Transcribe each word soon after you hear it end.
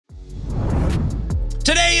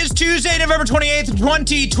Today is Tuesday, November 28th,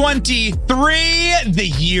 2023, the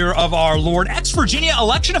year of our Lord. Ex-Virginia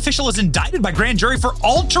election official is indicted by grand jury for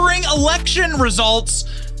altering election results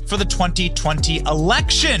for the 2020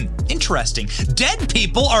 election. Interesting. Dead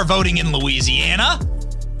people are voting in Louisiana.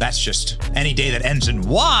 That's just any day that ends in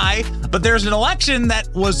Y, but there's an election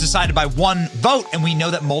that was decided by one vote, and we know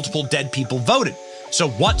that multiple dead people voted. So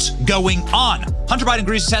what's going on? Hunter Biden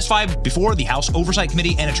agrees to testify before the House Oversight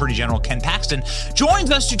Committee, and Attorney General Ken Paxton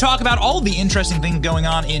joins us to talk about all of the interesting things going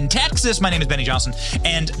on in Texas. My name is Benny Johnson,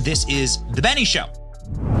 and this is The Benny Show.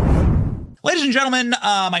 Ladies and gentlemen,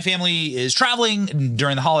 my family is traveling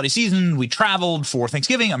during the holiday season. We traveled for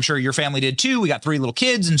Thanksgiving. I'm sure your family did too. We got 3 little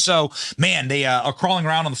kids. And so, man, they are crawling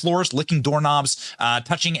around on the floors, licking doorknobs,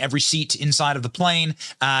 touching every seat inside of the plane,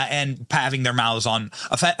 and having their mouths on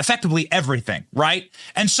effectively everything, right?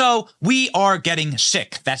 And so we are getting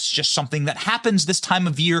sick. That's just something that happens this time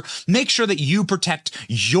of year. Make sure that you protect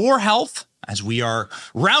your health as we are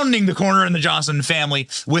rounding the corner in the Johnson family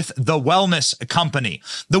with the Wellness Company.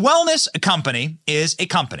 The Wellness Company is a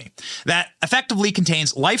company that effectively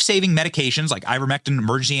contains life-saving medications like ivermectin,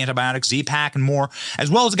 emergency antibiotics, Z-Pak, and more, as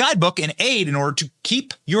well as a guidebook and aid in order to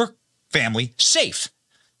keep your family safe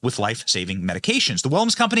with life-saving medications. The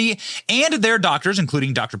Wellness Company and their doctors,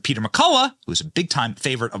 including Dr. Peter McCullough, who is a big-time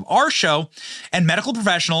favorite of our show, and medical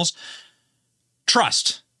professionals,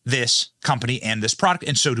 trust this company and this product,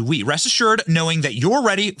 and so do we. Rest assured, knowing that you're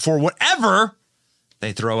ready for whatever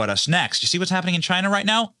they throw at us next. You see what's happening in China right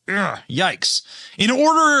now? Ugh, yikes. In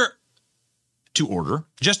order to order,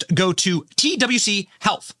 just go to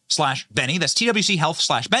TWC-Health/Benny. That's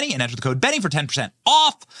TWC-Health/Benny, and enter the code Benny for 10%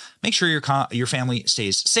 off. Make sure your family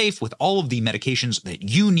stays safe with all of the medications that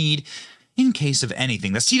you need in case of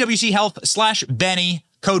anything. That's TWC-Health/Benny,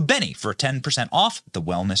 code Benny for 10% off the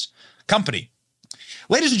Wellness Company.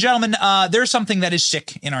 Ladies and gentlemen, there's something that is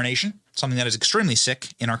sick in our nation, something that is extremely sick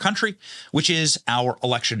in our country, which is our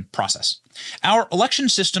election process. Our election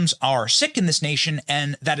systems are sick in this nation,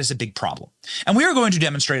 and that is a big problem. And we are going to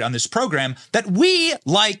demonstrate on this program that we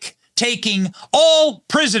like taking all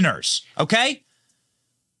prisoners, okay?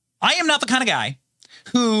 I am not the kind of guy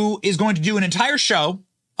who is going to do an entire show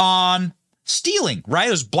on stealing, right?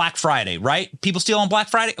 It was Black Friday, right? People steal on Black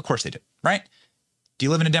Friday? Of course they do, right? Do you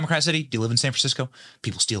live in a Democrat city? Do you live in San Francisco?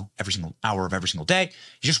 People steal every single hour of every single day.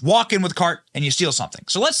 You just walk in with a cart and you steal something.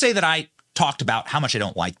 So let's say that I talked about how much I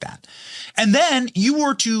don't like that. And then you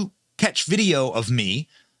were to catch video of me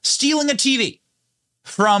stealing a TV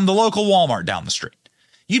from the local Walmart down the street.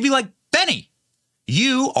 You'd be like, Benny,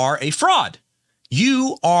 you are a fraud.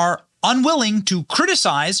 You are unwilling to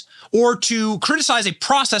criticize or to criticize a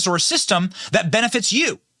process or a system that benefits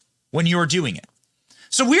you when you're doing it.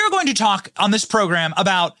 So we are going to talk on this program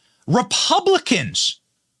about Republicans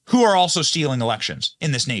who are also stealing elections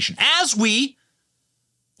in this nation as we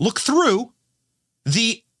look through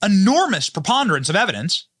the enormous preponderance of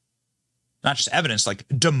evidence, not just evidence, like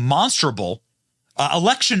demonstrable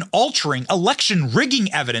election altering, election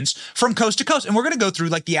rigging evidence from coast to coast. And we're going to go through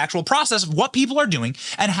like the actual process of what people are doing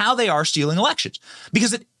and how they are stealing elections,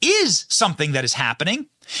 because it is something that is happening.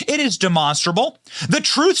 It is demonstrable. The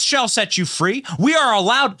truth shall set you free. We are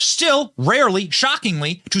allowed still, rarely,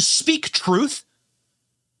 shockingly, to speak truth.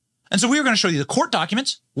 And so we are going to show you the court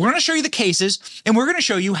documents. We're going to show you the cases, and we're going to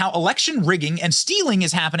show you how election rigging and stealing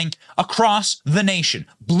is happening across the nation.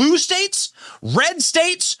 Blue states, red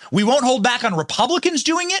states, we won't hold back on Republicans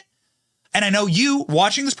doing it. And I know you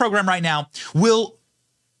watching this program right now will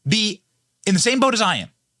be in the same boat as I am,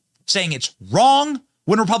 saying it's wrong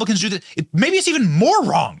when Republicans do this. Maybe it's even more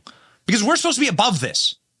wrong because we're supposed to be above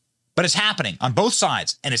this, but it's happening on both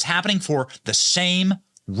sides, and it's happening for the same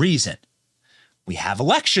reason. We have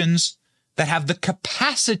elections that have the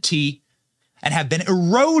capacity and have been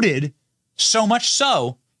eroded so much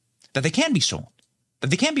so that they can be stolen, that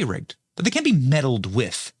they can be rigged, that they can be meddled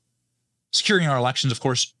with. Securing our elections, of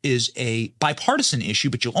course, is a bipartisan issue,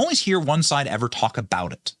 but you'll always hear one side ever talk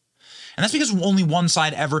about it. And that's because only one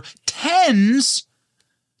side ever tends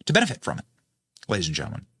to benefit from it, ladies and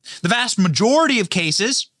gentlemen. The vast majority of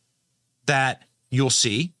cases that you'll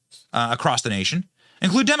see across the nation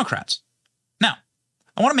include Democrats. Now,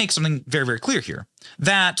 I want to make something very, very clear here,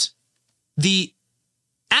 that the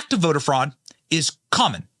act of voter fraud is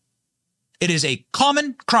common. It is a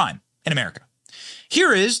common crime in America.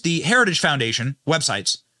 Here is the Heritage Foundation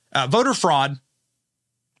website's voter fraud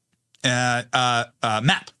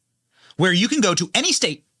map, where you can go to any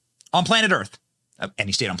state on planet Earth,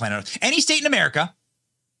 any state in America,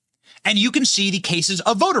 and you can see the cases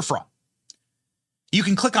of voter fraud. You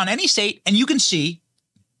can click on any state and you can see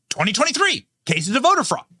 2023 cases of voter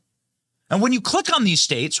fraud. And when you click on these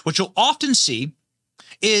states, what you'll often see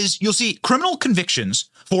is you'll see criminal convictions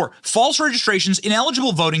for false registrations,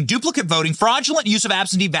 ineligible voting, duplicate voting, fraudulent use of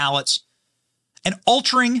absentee ballots, and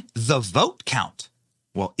altering the vote count.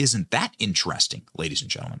 Well, isn't that interesting, ladies and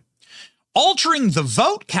gentlemen? Altering the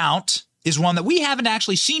vote count is one that we haven't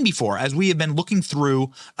actually seen before, as we have been looking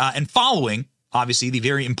through and following, obviously, the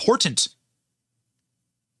very important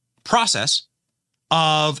process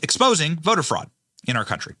of exposing voter fraud in our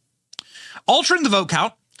country. Altering the vote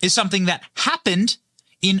count is something that happened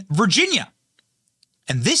in Virginia.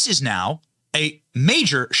 And this is now a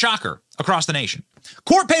major shocker across the nation.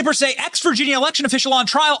 Court papers say ex-Virginia election official on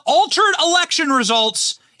trial altered election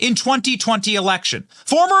results in 2020 election.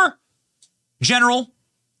 Former General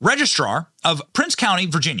Registrar of Prince County,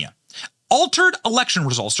 Virginia, altered election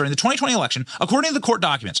results during the 2020 election, according to the court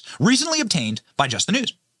documents recently obtained by Just the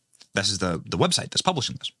News. This is the website that's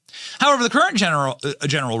publishing this. However, the current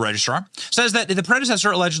general registrar says that the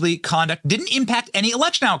predecessor allegedly conduct didn't impact any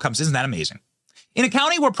election outcomes. Isn't that amazing? In a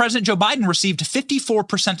county where President Joe Biden received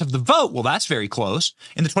 54% of the vote, well, that's very close.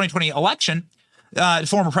 In the 2020 election,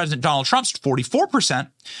 former President Donald Trump's 44%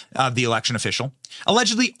 of the election official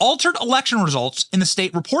allegedly altered election results in the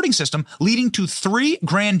state reporting system, leading to 3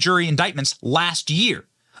 grand jury indictments last year.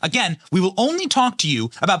 Again, we will only talk to you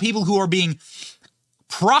about people who are being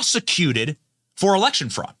prosecuted for election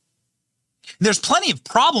fraud. There's plenty of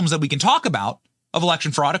problems that we can talk about of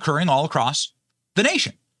election fraud occurring all across the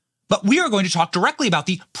nation. But we are going to talk directly about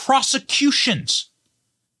the prosecutions.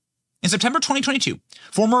 In September 2022,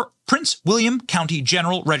 former Prince William County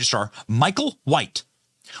General Registrar Michael White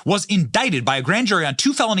was indicted by a grand jury on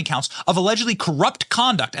 2 felony counts of allegedly corrupt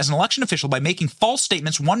conduct as an election official by making false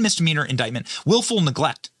statements, 1 misdemeanor indictment, willful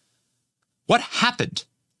neglect. What happened?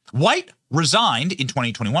 White resigned in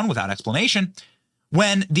 2021 without explanation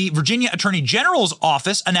when the Virginia Attorney General's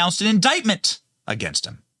office announced an indictment against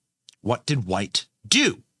him. What did White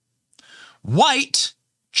do? White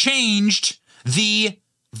changed the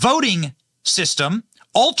voting system,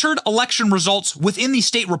 altered election results within the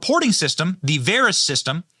state reporting system, the VERIS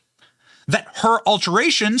system, that her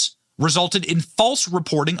alterations resulted in false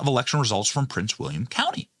reporting of election results from Prince William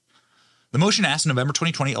County. The motion asked November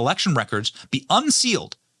 2020 election records be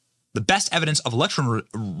unsealed, the best evidence of election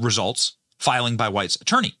results, filing by White's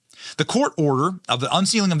attorney. The court order of the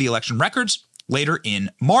unsealing of the election records later in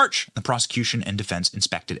March, the prosecution and defense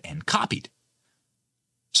inspected and copied.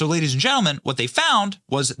 So, ladies and gentlemen, what they found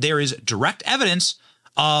was there is direct evidence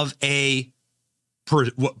of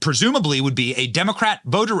what presumably would be a Democrat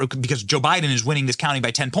voter, because Joe Biden is winning this county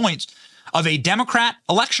by 10 points, of a Democrat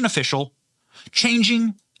election official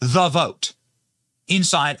changing the vote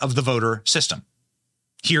inside of the voter system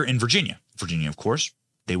here in Virginia. Virginia, of course,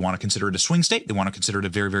 they want to consider it a swing state. They want to consider it a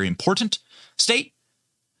very, very important state.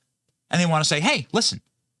 And they want to say, hey, listen,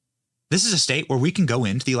 this is a state where we can go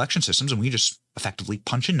into the election systems and we just effectively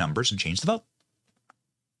punch in numbers and change the vote.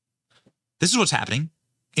 This is what's happening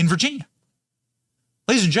in Virginia.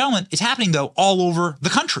 Ladies and gentlemen, it's happening, though, all over the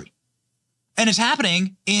country. And it's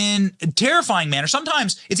happening in a terrifying manner.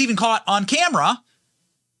 Sometimes it's even caught on camera.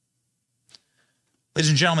 Ladies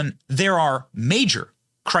and gentlemen, there are major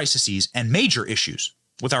crises and major issues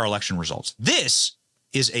with our election results. This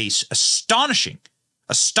is a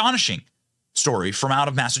astonishing story from out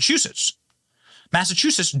of Massachusetts.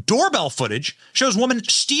 Massachusetts doorbell footage shows woman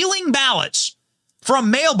stealing ballots from a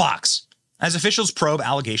mailbox as officials probe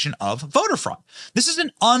allegation of voter fraud. This is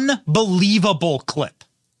an unbelievable clip,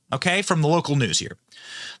 okay, from the local news here.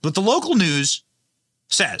 What the local news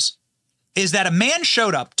says is that a man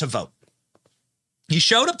showed up to vote. He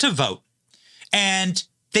showed up to vote, and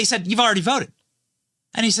they said, "You've already voted."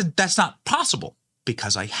 And he said, "That's not possible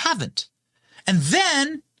because I haven't." And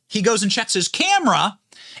then he goes and checks his camera,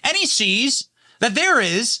 and he sees that there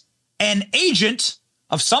is an agent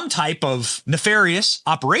of some type of nefarious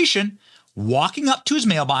operation walking up to his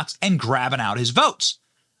mailbox and grabbing out his votes.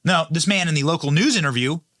 Now, this man in the local news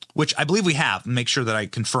interview, which I believe we have, make sure that I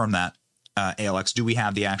confirm that, ALX, do we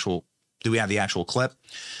have the actual clip?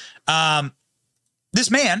 This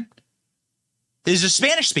man is a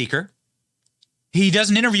Spanish speaker. He does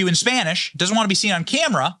an interview in Spanish, doesn't want to be seen on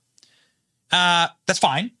camera. That's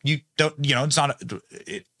fine. You don't, it's not,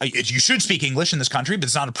 you should speak English in this country, but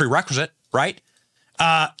it's not a prerequisite, right?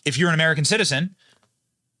 If you're an American citizen.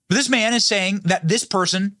 But this man is saying that this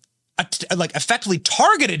person effectively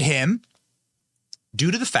targeted him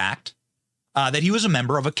due to the fact that he was a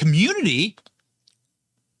member of a community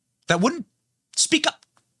that wouldn't speak up,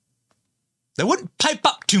 that wouldn't pipe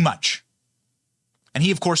up too much. And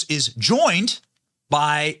he, of course, is joined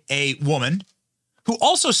by a woman who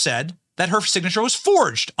also said that her signature was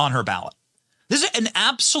forged on her ballot. This is an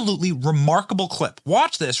absolutely remarkable clip.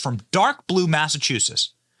 Watch this from dark blue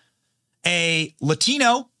Massachusetts. A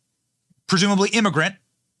Latino, presumably immigrant,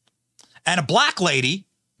 and a black lady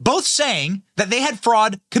both saying that they had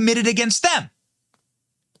fraud committed against them.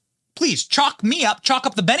 Please chalk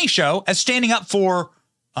up the Benny Show as standing up for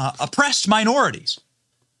oppressed minorities.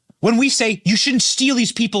 When we say you shouldn't steal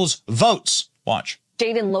these people's votes, watch.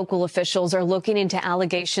 State and local officials are looking into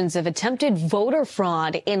allegations of attempted voter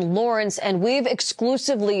fraud in Lawrence, and we've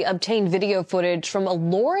exclusively obtained video footage from a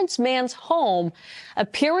Lawrence man's home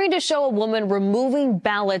appearing to show a woman removing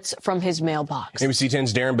ballots from his mailbox. ABC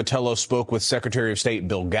 10's Darren Botello spoke with Secretary of State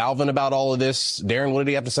Bill Galvin about all of this. Darren, what did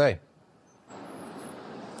he have to say?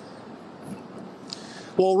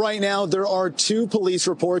 Well, right now, there are 2 police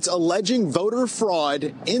reports alleging voter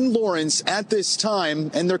fraud in Lawrence at this time,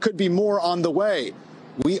 and there could be more on the way.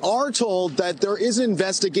 We are told that there is an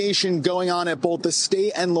investigation going on at both the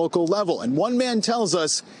state and local level. And one man tells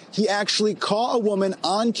us he actually caught a woman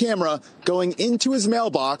on camera going into his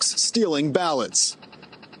mailbox stealing ballots.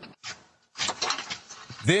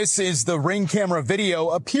 This is the Ring camera video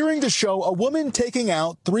appearing to show a woman taking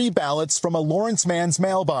out 3 ballots from a Lawrence man's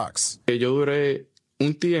mailbox. This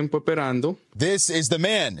is the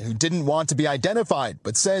man who didn't want to be identified,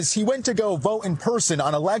 but says he went to go vote in person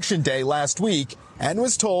on Election Day last week and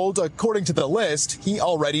was told, according to the list, he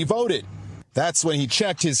already voted. That's when he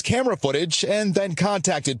checked his camera footage and then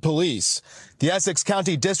contacted police. The Essex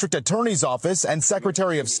County District Attorney's Office and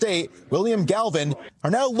Secretary of State, William Galvin,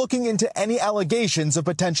 are now looking into any allegations of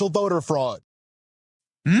potential voter fraud.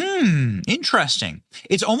 Interesting.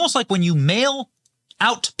 It's almost like when you mail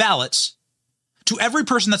out ballots to every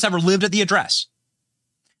person that's ever lived at the address,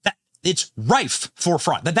 that it's rife for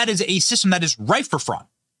fraud. That is a system that is rife for fraud.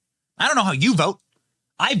 I don't know how you vote.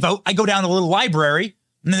 I vote. I go down to a little library,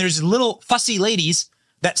 and then there's little fussy ladies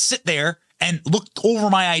that sit there and look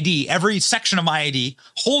over my ID, every section of my ID,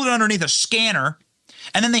 hold it underneath a scanner,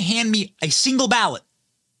 and then they hand me a single ballot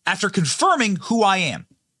after confirming who I am.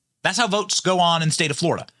 That's how votes go on in the state of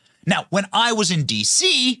Florida. Now, when I was in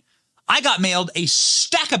D.C., I got mailed a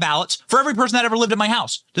stack of ballots for every person that ever lived in my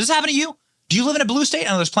house. Does this happen to you? Do you live in a blue state?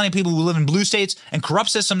 I know there's plenty of people who live in blue states and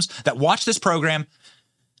corrupt systems that watch this program.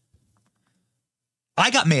 I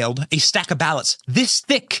got mailed a stack of ballots this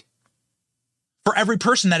thick for every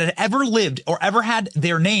person that had ever lived or ever had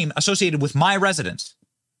their name associated with my residence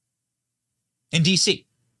in D.C.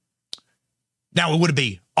 Now, it would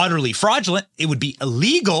be utterly fraudulent. It would be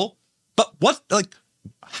illegal. But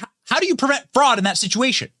how do you prevent fraud in that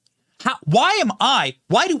situation? Why do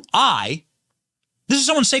I, this is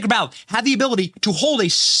someone's sacred ballot, have the ability to hold a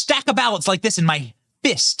stack of ballots like this in my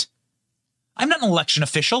fist? I'm not an election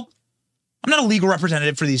official. I'm not a legal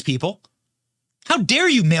representative for these people. How dare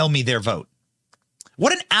you mail me their vote?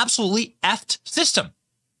 What an absolutely effed system.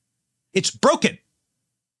 It's broken.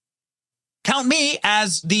 Count me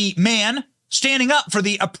as the man standing up for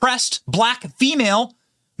the oppressed black female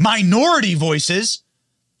minority voices.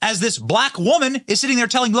 As this black woman is sitting there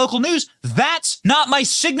telling local news, that's not my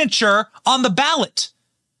signature on the ballot.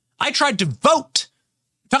 I tried to vote.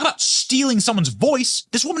 Talk about stealing someone's voice.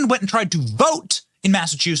 This woman went and tried to vote in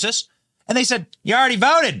Massachusetts, and they said, you already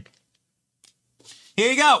voted.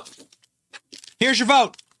 Here you go. Here's your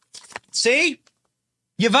vote. See?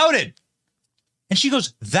 You voted. And she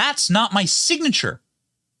goes, that's not my signature.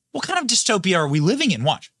 What kind of dystopia are we living in?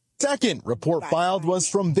 Watch. Second report filed was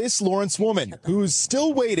from this Lawrence woman who's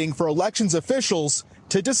still waiting for elections officials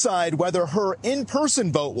to decide whether her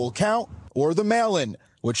in-person vote will count or the mail-in,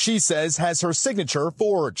 which she says has her signature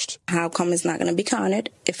forged. How come it's not going to be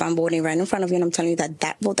counted if I'm voting right in front of you and I'm telling you that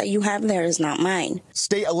that vote that you have there is not mine?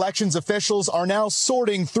 State elections officials are now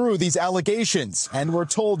sorting through these allegations, and we're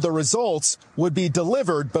told the results would be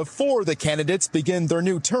delivered before the candidates begin their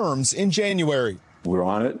new terms in January. We're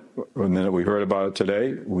on it. The minute we heard about it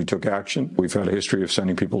today, we took action. We've had a history of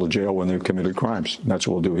sending people to jail when they've committed crimes. And that's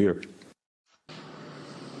what we'll do here.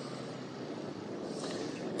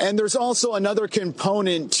 And there's also another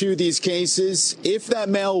component to these cases. If that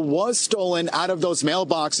mail was stolen out of those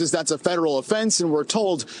mailboxes, that's a federal offense, and we're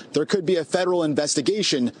told there could be a federal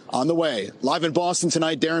investigation on the way. Live in Boston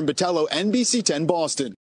tonight, Darren Botello, NBC 10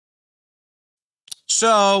 Boston.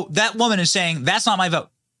 So that woman is saying, that's not my vote.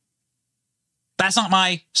 That's not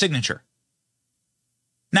my signature.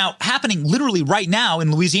 Now, happening literally right now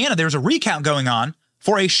in Louisiana, there's a recount going on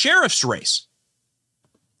for a sheriff's race.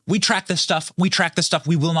 We track this stuff. We track this stuff.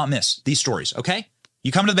 We will not miss these stories, okay?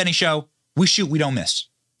 You come to the Benny Show, we shoot, we don't miss.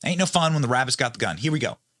 Ain't no fun when the rabbit's got the gun. Here we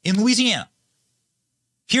go. In Louisiana,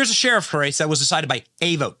 here's a sheriff's race that was decided by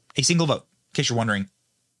a vote, a single vote, in case you're wondering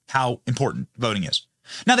how important voting is.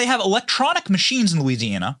 Now, they have electronic machines in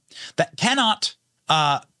Louisiana that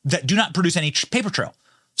that do not produce any paper trail.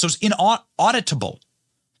 So it's inauditable.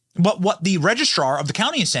 But what the registrar of the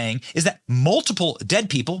county is saying is that multiple dead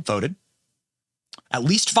people voted, at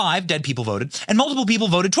least 5 dead people voted, and multiple people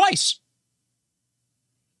voted twice.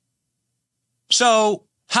 So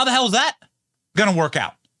how the hell is that going to work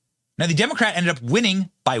out? Now, the Democrat ended up winning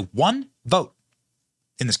by 1 vote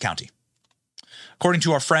in this county. According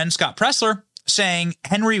to our friend Scott Pressler, saying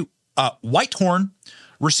Henry Whitehorn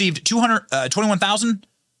received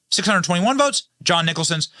 21,621 votes, John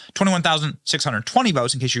Nicholson's 21,620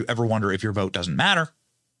 votes, in case you ever wonder if your vote doesn't matter.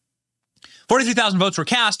 43,000 votes were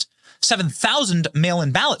cast. 7,000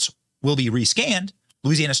 mail-in ballots will be rescanned.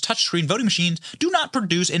 Louisiana's touchscreen voting machines do not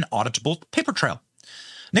produce an auditable paper trail.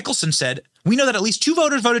 Nicholson said, "We know that at least 2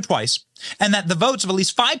 voters voted twice, and that the votes of at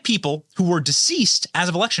least 5 people who were deceased as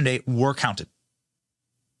of Election Day were counted."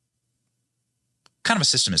 What kind of a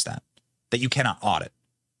system is that you cannot audit?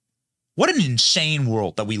 What an insane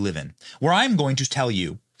world that we live in, where I'm going to tell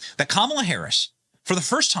you that Kamala Harris, for the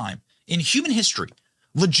first time in human history,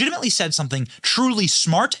 legitimately said something truly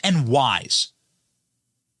smart and wise.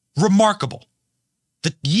 Remarkable.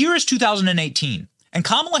 The year is 2018, and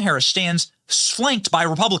Kamala Harris stands flanked by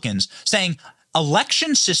Republicans saying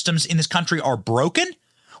election systems in this country are broken.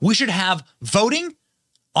 We should have voting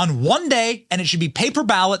on one day, and it should be paper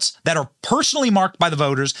ballots that are personally marked by the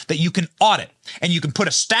voters that you can audit. And you can put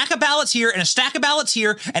a stack of ballots here and a stack of ballots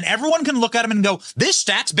here, and everyone can look at them and go, this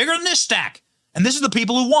stack's bigger than this stack. And this is the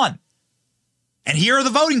people who won. And here are the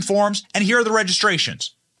voting forms, and here are the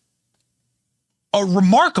registrations.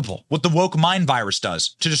 Remarkable what the woke mind virus does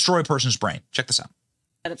to destroy a person's brain. Check this out.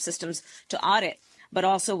 Set up systems to audit, but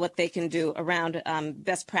also what they can do around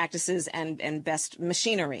best practices and best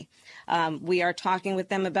machinery. We are talking with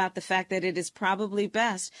them about the fact that it is probably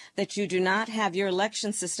best that you do not have your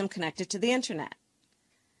election system connected to the internet,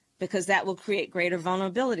 because that will create greater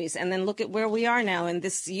vulnerabilities. And then look at where we are now in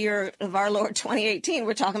this year of our Lord 2018.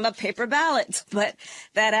 We're talking about paper ballots, but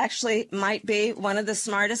that actually might be one of the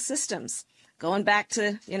smartest systems. Going back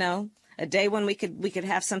to, a day when we could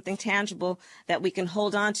have something tangible that we can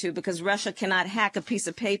hold on to, because Russia cannot hack a piece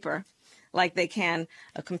of paper like they can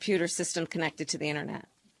a computer system connected to the internet.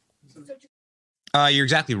 You're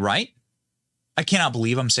exactly right. I cannot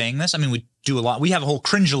believe I'm saying this. I mean, we do a lot. We have a whole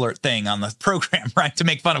cringe alert thing on the program, right, to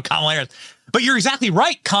make fun of Kamala Harris. But you're exactly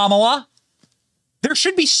right, Kamala. There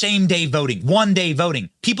should be same-day voting, one-day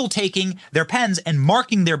voting, people taking their pens and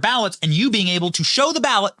marking their ballots and you being able to show the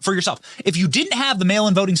ballot for yourself. If you didn't have the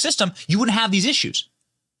mail-in voting system, you wouldn't have these issues.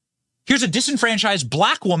 Here's a disenfranchised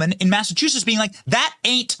black woman in Massachusetts being like, that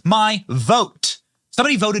ain't my vote.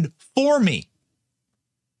 Somebody voted for me.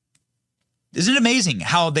 Isn't it amazing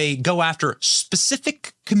how they go after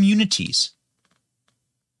specific communities?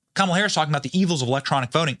 Kamala Harris talking about the evils of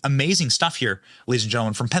electronic voting. Amazing stuff here, ladies and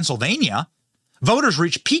gentlemen, from Pennsylvania. Voters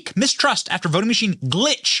reach peak mistrust after voting machine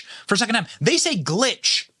glitch for a second time. They say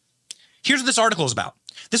glitch. Here's what this article is about.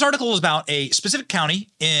 This article is about a specific county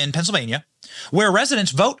in Pennsylvania where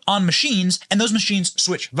residents vote on machines and those machines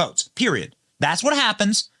switch votes, period. That's what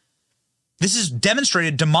happens. This is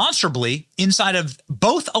demonstrated demonstrably inside of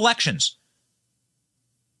both elections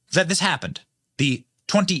that this happened. The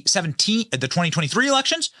 2023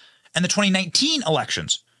 elections and the 2019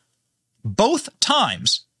 elections. Both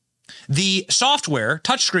times, the software,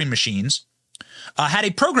 touchscreen machines, had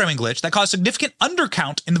a programming glitch that caused significant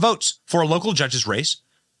undercount in the votes for a local judge's race.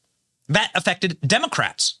 That affected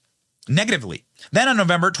Democrats negatively. Then on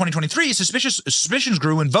November 2023, suspicions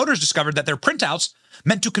grew when voters discovered that their printouts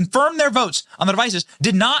meant to confirm their votes on the devices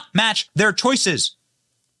did not match their choices.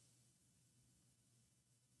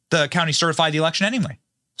 The county certified the election anyway.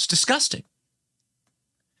 It's disgusting.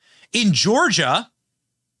 In Georgia,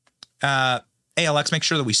 ALX, make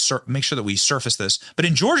sure that we surface this. But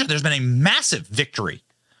in Georgia, there's been a massive victory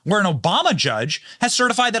where an Obama judge has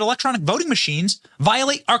certified that electronic voting machines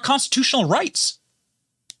violate our constitutional rights.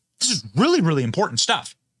 This is really, really important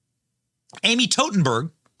stuff. Amy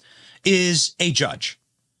Totenberg is a judge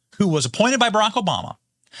who was appointed by Barack Obama,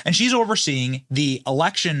 and she's overseeing the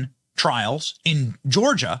election trials in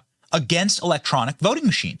Georgia against electronic voting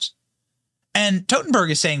machines. And Totenberg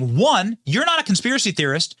is saying, one, you're not a conspiracy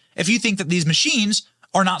theorist if you think that these machines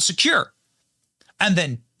are not secure. And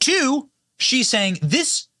then two, she's saying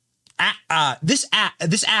this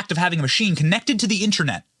act of having a machine connected to the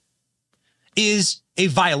internet is a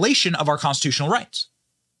violation of our constitutional rights.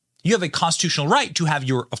 You have a constitutional right to have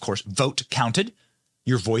your, of course, vote counted,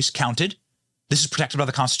 your voice counted. This is protected by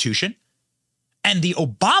the Constitution. And the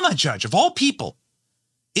Obama judge, of all people,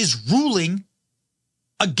 is ruling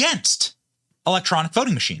against electronic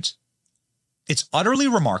voting machines. It's utterly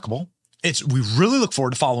remarkable. We really look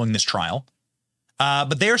forward to following this trial.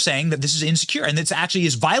 But they are saying that this is insecure and this actually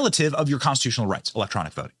is violative of your constitutional rights,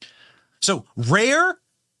 electronic voting. So rare,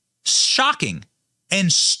 shocking,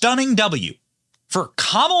 and stunning W for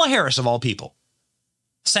Kamala Harris of all people,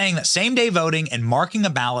 saying that same-day voting and marking a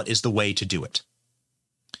ballot is the way to do it.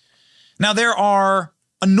 Now, there are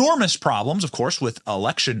enormous problems, of course, with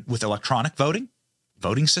electronic voting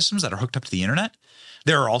systems that are hooked up to the internet.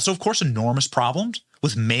 There are also, of course, enormous problems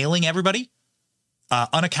with mailing everybody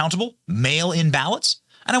unaccountable mail-in ballots.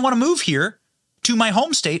 And I want to move here to my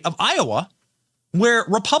home state of Iowa, where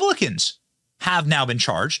Republicans have now been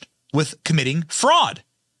charged with committing fraud.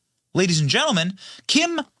 Ladies and gentlemen,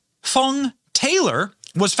 Kim Fung Taylor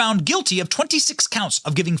was found guilty of 26 counts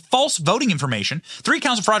of giving false voting information, 3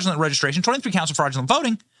 counts of fraudulent registration, 23 counts of fraudulent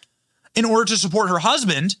voting, in order to support her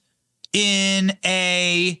husband in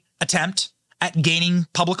an attempt at gaining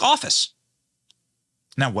public office.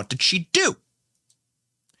 Now, what did she do?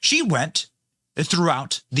 She went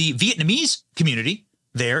throughout the Vietnamese community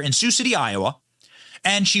there in Sioux City, Iowa,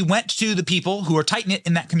 and she went to the people who are tight-knit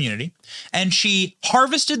in that community, and she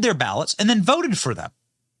harvested their ballots and then voted for them.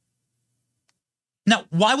 Now,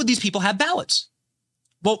 why would these people have ballots?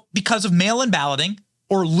 Well, because of mail-in balloting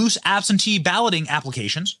or loose absentee balloting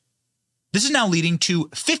applications. This is now leading to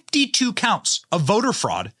 52 counts of voter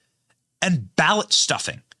fraud and ballot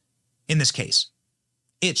stuffing in this case.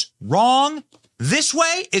 It's wrong this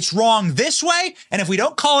way, it's wrong this way, and if we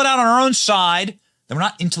don't call it out on our own side, then we're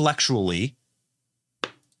not intellectually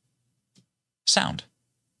sound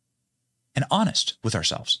and honest with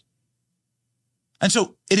ourselves. And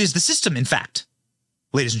so it is the system, in fact,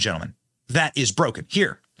 ladies and gentlemen, that is broken.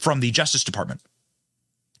 Here from the Justice Department.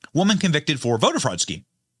 Woman convicted for voter fraud scheme.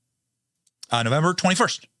 November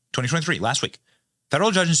 21st, 2023, last week.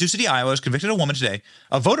 Federal judge in Sioux City, Iowa, has convicted a woman today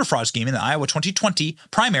of voter fraud scheme in the Iowa 2020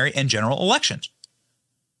 primary and general elections.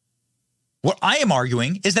 What I am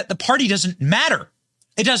arguing is that the party doesn't matter.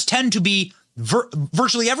 It does tend to be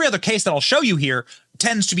virtually every other case that I'll show you here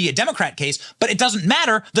tends to be a Democrat case, but it doesn't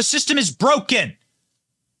matter. The system is broken.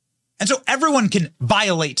 And so everyone can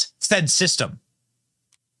violate said system.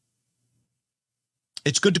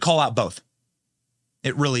 It's good to call out both.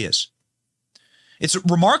 It really is. It's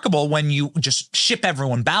remarkable when you just ship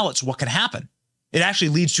everyone ballots, what can happen. It actually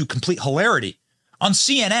leads to complete hilarity. On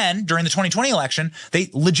CNN during the 2020 election,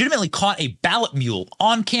 they legitimately caught a ballot mule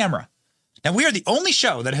on camera. Now, we are the only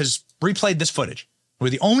show that has replayed this footage.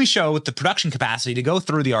 We're the only show with the production capacity to go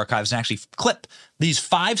through the archives and actually clip these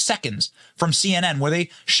 5 seconds from CNN where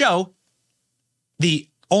they show the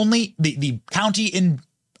county in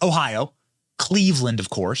Ohio, Cleveland,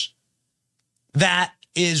 of course, that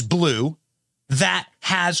is blue, that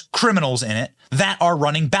has criminals in it that are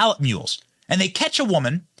running ballot mules. And they catch a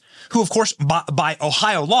woman who, of course, by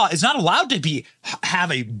Ohio law is not allowed to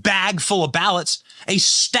have a bag full of ballots, a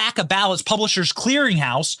stack of ballots, Publishers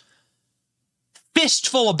Clearinghouse, fist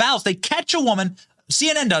full of ballots. They catch a woman,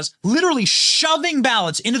 CNN does, literally shoving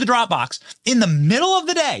ballots into the drop box in the middle of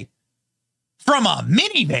the day from a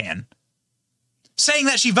minivan, saying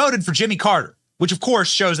that she voted for Jimmy Carter, which of course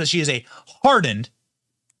shows that she is a hardened,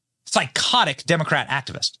 psychotic Democrat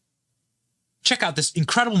activist. Check out this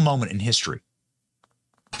incredible moment in history.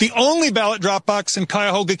 The only ballot drop box in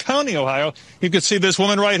Cuyahoga County, Ohio. You can see this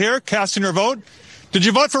woman right here casting her vote. Did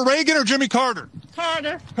you vote for Reagan or Jimmy Carter?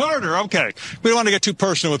 Carter. Carter, okay. We don't want to get too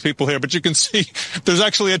personal with people here, but you can see there's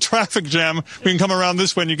actually a traffic jam. We can come around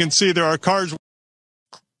this way and you can see there are cars.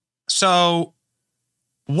 So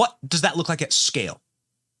what does that look like at scale?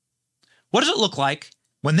 What does it look like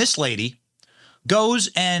when this lady goes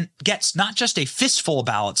and gets not just a fistful of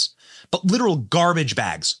ballots, but literal garbage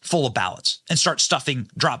bags full of ballots and starts stuffing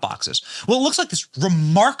drop boxes? Well, it looks like this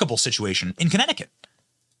remarkable situation in Connecticut.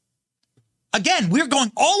 Again, we're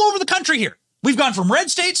going all over the country here. We've gone from red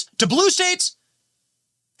states to blue states.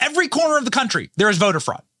 Every corner of the country, there is voter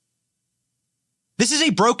fraud. This is a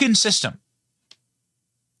broken system.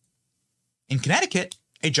 In Connecticut,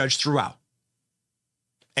 a judge threw out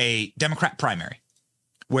a Democrat primary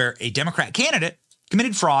where a Democrat candidate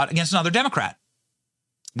committed fraud against another Democrat.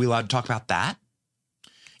 We allowed to talk about that?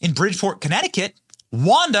 In Bridgeport, Connecticut,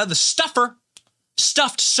 Wanda, the stuffer,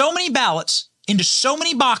 stuffed so many ballots into so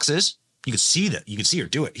many boxes. You can see that. You can see her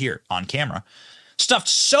do it here on camera. Stuffed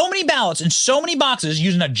so many ballots in so many boxes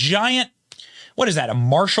using a giant, what is that, a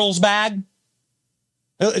Marshall's bag?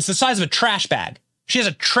 It's the size of a trash bag. She has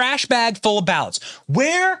a trash bag full of ballots.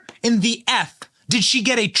 Where in the F did she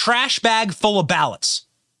get a trash bag full of ballots?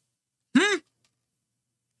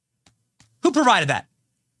 Who provided that?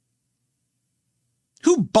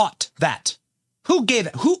 Who bought that? Who gave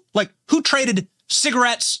it? Who traded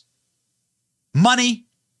cigarettes, money,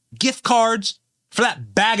 gift cards for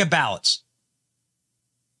that bag of ballots?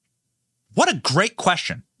 What a great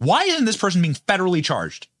question. Why isn't this person being federally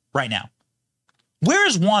charged right now? Where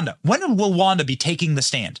is Wanda? When will Wanda be taking the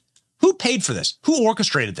stand? Who paid for this? Who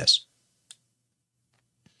orchestrated this?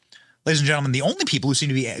 Ladies and gentlemen, the only people who seem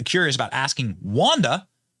to be curious about asking Wanda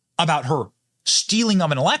about her stealing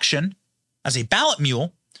of an election as a ballot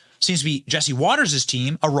mule seems to be Jesse Waters'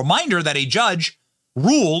 team, a reminder that a judge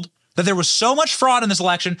ruled that there was so much fraud in this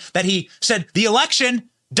election that he said the election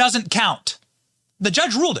doesn't count. The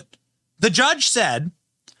judge ruled it. The judge said,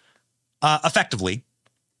 effectively,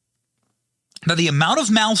 that the amount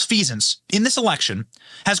of malfeasance in this election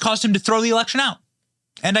has caused him to throw the election out.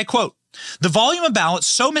 And I quote, "The volume of ballots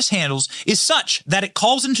so mishandled is such that it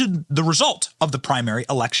calls into the result of the primary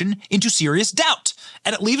election into serious doubt,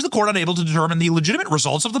 and it leaves the court unable to determine the legitimate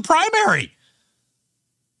results of the primary."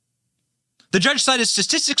 The judge cited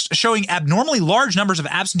statistics showing abnormally large numbers of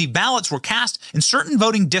absentee ballots were cast in certain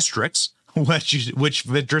voting districts. Which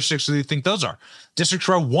districts do you think those are? Districts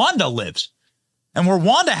where Wanda lives and where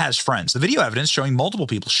Wanda has friends. The video evidence showing multiple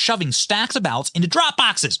people shoving stacks of ballots into drop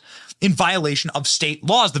boxes in violation of state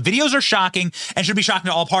laws. The videos are shocking and should be shocking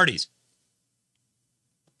to all parties,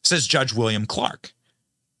 says Judge William Clark.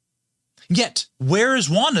 Yet, where is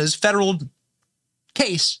Wanda's federal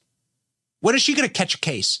case? When is she going to catch a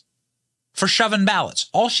case for shoving ballots?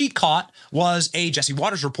 All she caught was a Jesse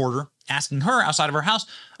Waters reporter asking her outside of her house,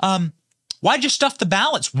 why'd you stuff the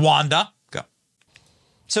ballots, Wanda? Go.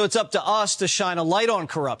 So it's up to us to shine a light on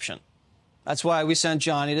corruption. That's why we sent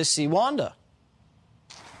Johnny to see Wanda.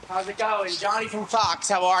 How's it going? Johnny from Fox,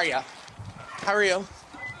 how are you? How are you?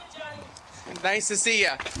 Nice to see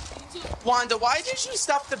you. Wanda, why did you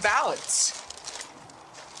stuff the ballots?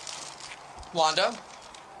 Wanda?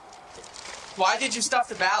 Why did you stuff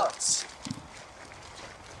the ballots?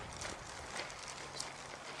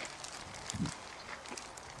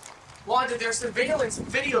 Wanda, there's surveillance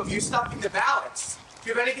video of you stuffing the ballots. Do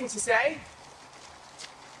you have anything to say?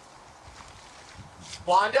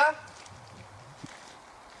 Wanda?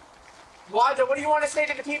 Wanda, what do you want to say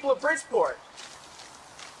to the people of Bridgeport?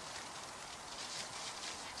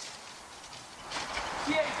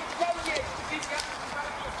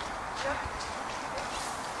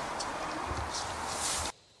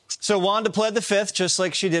 So Wanda pled the fifth, just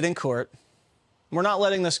like she did in court. We're not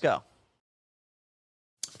letting this go.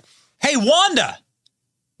 Hey, Wanda!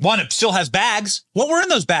 Wanda still has bags. What were in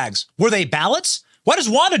those bags? Were they ballots? Why does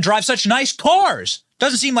Wanda drive such nice cars?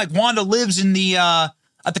 Doesn't seem like Wanda lives in the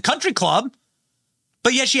at the country club,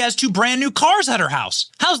 but yet she has 2 brand new cars at her house.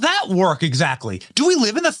 How's that work exactly? Do we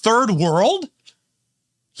live in the third world?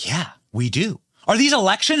 Yeah, we do. Are these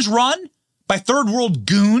elections run by third world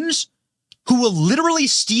goons who will literally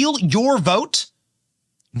steal your vote?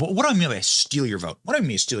 What do I mean by steal your vote? What do I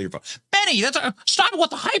mean steal your vote? Benny, stop with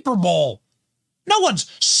the hyperbole. No one's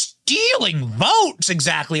stealing votes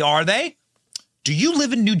exactly, are they? Do you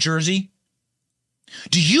live in New Jersey?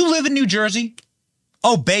 Do you live in New Jersey?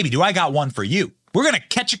 Oh, baby, do I got one for you. We're going to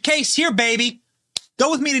catch a case here, baby. Go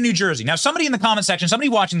with me to New Jersey. Now, somebody in the comment section, somebody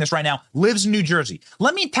watching this right now lives in New Jersey.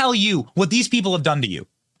 Let me tell you what these people have done to you.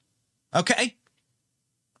 Okay?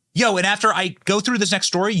 Yo, and after I go through this next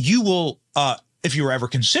story, you will, if you were ever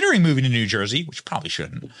considering moving to New Jersey, which you probably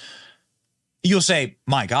shouldn't, you'll say,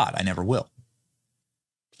 my God, I never will.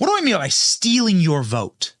 What do I mean by stealing your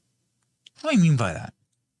vote? What do I mean by that?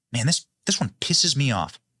 Man, this one pisses me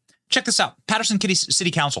off. Check this out. Paterson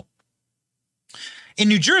City Council. In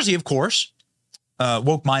New Jersey, of course,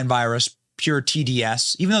 woke mind virus, pure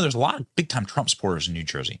TDS, even though there's a lot of big-time Trump supporters in New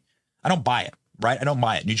Jersey. I don't buy it, right? I don't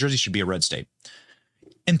buy it. New Jersey should be a red state.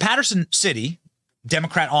 In Paterson City,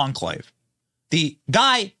 Democrat enclave, the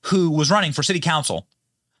guy who was running for city council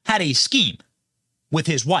had a scheme with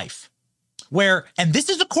his wife where, and this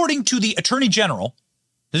is according to the attorney general,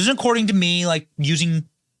 this isn't according to me, like using,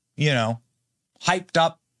 hyped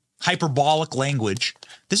up, hyperbolic language.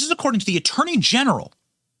 This is according to the attorney general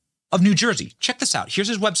of New Jersey. Check this out. Here's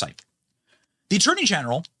his website. The attorney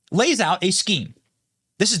general lays out a scheme.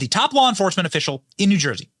 This is the top law enforcement official in New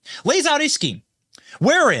Jersey. Lays out a scheme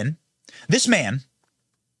wherein this man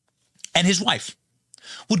and his wife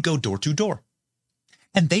would go door to door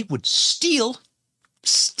and they would steal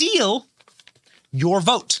your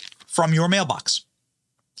vote from your mailbox.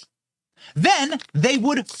 Then they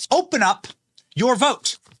would open up your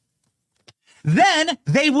vote. Then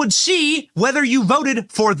they would see whether you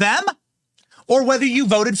voted for them or whether you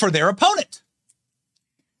voted for their opponent.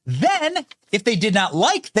 Then, if they did not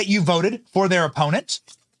like that you voted for their opponent,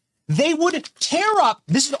 they would tear up,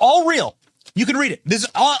 this is all real, You can read it. This is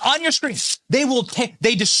on your screen.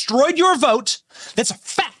 They destroyed your vote. That's a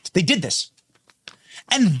fact. They did this.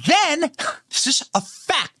 And then, this is a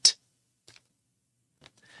fact,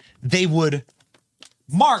 they would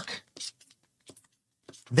mark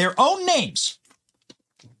their own names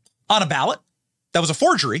on a ballot that was a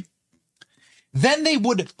forgery. Then they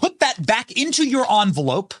would put that back into your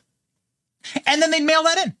envelope, and then they'd mail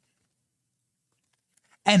that in.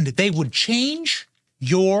 And they would change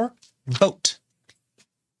your vote.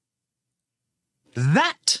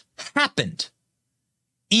 That happened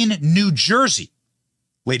in New Jersey,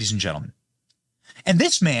 ladies and gentlemen. And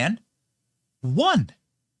this man won,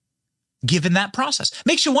 given that process.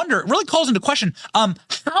 Makes you wonder, it really calls into question,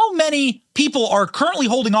 how many people are currently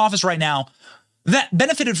holding office right now that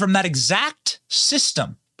benefited from that exact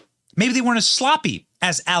system? Maybe they weren't as sloppy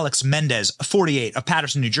as Alex Mendez, 48, of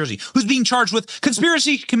Paterson, New Jersey, who's being charged with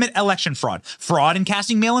conspiracy to commit election fraud, fraud in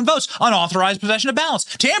casting mail-in votes, unauthorized possession of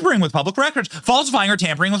ballots, tampering with public records, falsifying or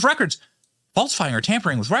tampering with records. Falsifying or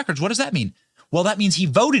tampering with records, what does that mean? Well, that means he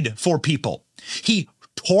voted for people. He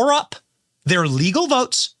tore up their legal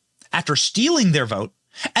votes after stealing their vote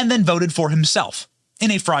and then voted for himself in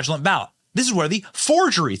a fraudulent ballot. This is where the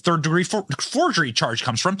forgery, third-degree forgery charge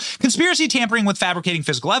comes from. Conspiracy, tampering with fabricating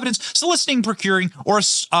physical evidence, soliciting, procuring, or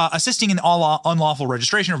assisting in unlawful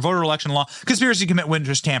registration or voter election law, conspiracy to commit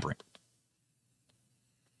witness tampering.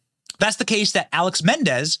 That's the case that Alex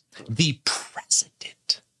Mendez, the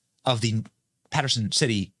president of the Paterson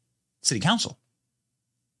City Council,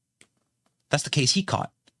 that's the case he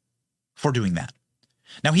caught for doing that.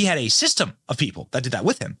 Now, he had a system of people that did that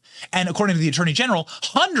with him. And according to the Attorney General,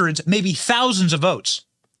 hundreds, maybe thousands of votes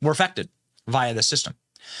were affected via this system.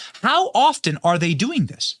 How often are they doing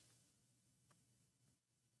this?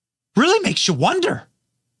 Really makes you wonder.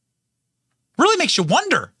 Really makes you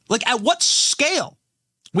wonder. Like, at what scale?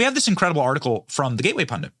 We have this incredible article from the Gateway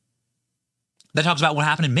Pundit that talks about what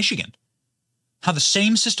happened in Michigan, how the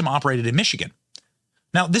same system operated in Michigan.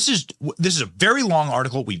 Now, this is a very long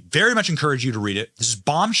article. We very much encourage you to read it. This is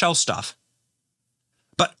bombshell stuff.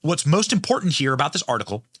 But what's most important here about this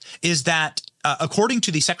article is that according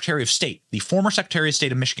to the Secretary of State, the former Secretary of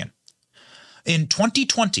State of Michigan, in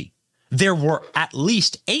 2020, there were at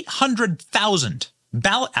least 800,000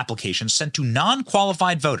 ballot applications sent to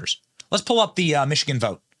non-qualified voters. Let's pull up the Michigan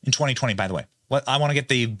vote in 2020, by the way. I want to get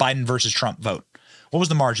the Biden versus Trump vote. What was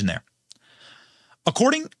the margin there?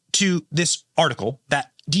 According to this article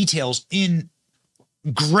that details in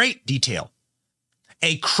great detail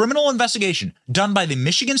a criminal investigation done by the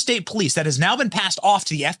Michigan State Police that has now been passed off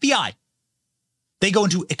to the FBI, they go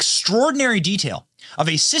into extraordinary detail of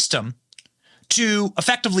a system to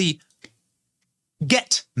effectively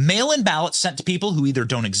get mail-in ballots sent to people who either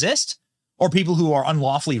don't exist or people who are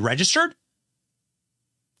unlawfully registered.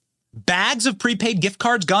 Bags of prepaid gift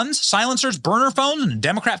cards, guns, silencers, burner phones, and a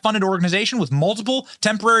Democrat-funded organization with multiple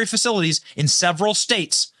temporary facilities in several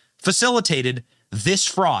states facilitated this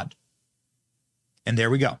fraud. And there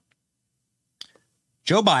we go.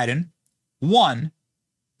 Joe Biden won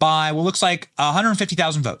by what looks like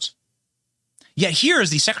 150,000 votes. Yet here is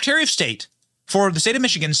the Secretary of State for the state of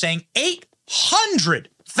Michigan saying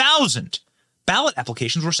 800,000 ballot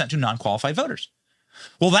applications were sent to non-qualified voters.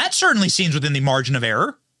 Well, that certainly seems within the margin of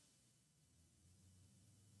error.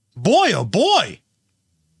 Boy, oh boy.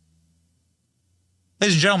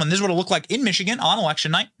 Ladies and gentlemen, this is what it'll look like in Michigan on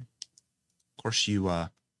election night. Of course,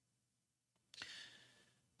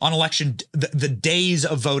 on election, the days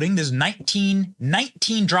of voting, there's 19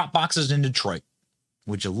 drop boxes in Detroit.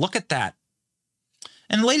 Would you look at that?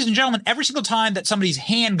 And ladies and gentlemen, every single time that somebody's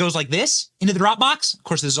hand goes like this into the drop box, of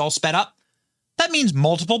course, this is all sped up, that means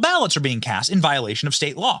multiple ballots are being cast in violation of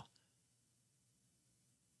state law.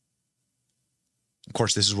 Of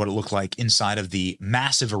course, this is what it looked like inside of the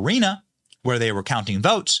massive arena where they were counting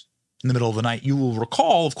votes in the middle of the night. You will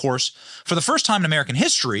recall, of course, for the first time in American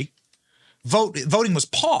history, voting was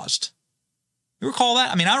paused. You recall that?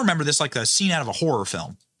 I mean, I remember this like a scene out of a horror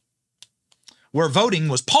film where voting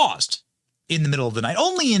was paused in the middle of the night.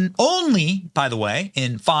 Only, by the way,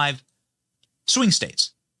 in 5 swing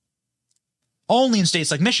states. Only in states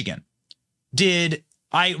like Michigan did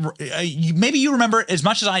maybe you remember as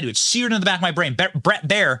much as I do. It's seared in the back of my brain. Brett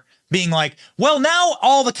Baer being like, well, now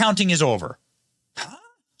all the counting is over. Huh?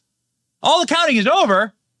 All the counting is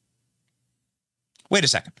over? Wait a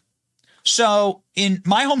second. So in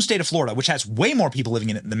my home state of Florida, which has way more people living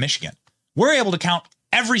in it than Michigan, we're able to count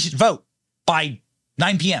every vote by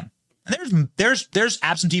 9 p.m. And there's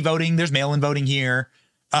absentee voting. There's mail-in voting here.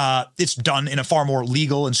 It's done in a far more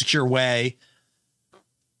legal and secure way.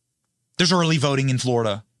 There's early voting in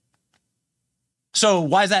Florida. So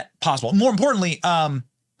why is that possible? More importantly,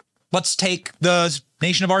 let's take the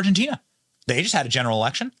nation of Argentina. They just had a general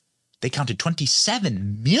election. They counted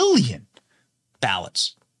 27 million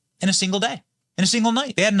ballots in a single day, in a single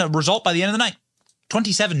night. They had a result by the end of the night.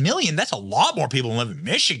 27 million, that's a lot more people than live in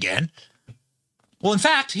Michigan. Well, in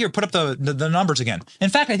fact, here, put up the numbers again. In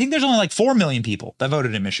fact, I think there's only like 4 million people that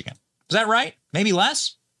voted in Michigan. Is that right? Maybe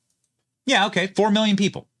less? Yeah, okay, 4 million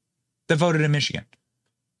people that voted in Michigan.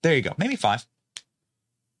 There you go, maybe 5.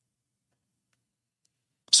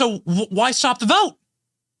 So why stop the vote?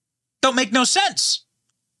 Don't make no sense.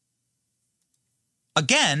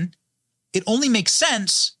 Again, it only makes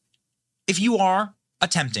sense if you are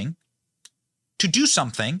attempting to do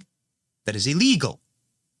something that is illegal.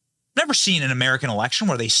 Never seen an American election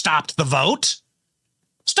where they stopped the vote.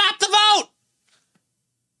 Stop the vote!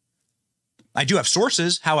 I do have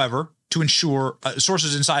sources, however, to ensure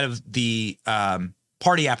sources inside of the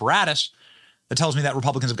party apparatus that tells me that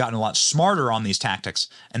Republicans have gotten a lot smarter on these tactics,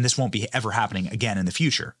 and this won't be ever happening again in the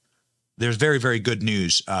future. There's very, very good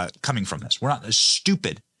news coming from this. We're not as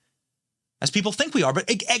stupid as people think we are, but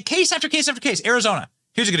case after case after case. Arizona,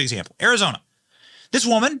 here's a good example. Arizona, this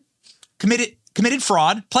woman committed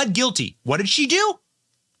fraud, pled guilty. What did she do?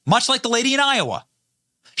 Much like the lady in Iowa.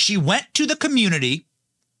 She went to the community,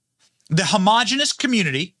 the homogenous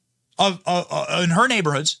community of in her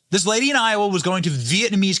neighborhoods. This lady in Iowa was going to the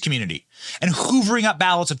Vietnamese community and hoovering up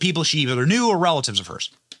ballots of people she either knew or relatives of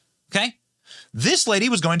hers. Okay? This lady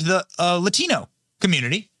was going to the Latino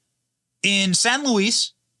community in San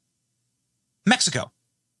Luis, Mexico.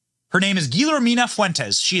 Her name is Guillermina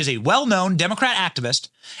Fuentes. She is a well-known Democrat activist.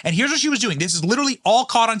 And here's what she was doing. This is literally all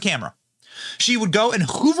caught on camera. She would go and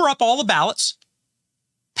hoover up all the ballots,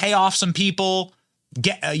 pay off some people,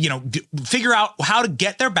 figure out how to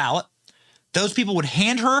get their ballot. Those people would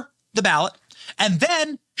hand her the ballot, and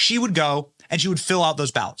then she would go and she would fill out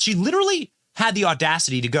those ballots. She literally had the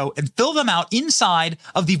audacity to go and fill them out inside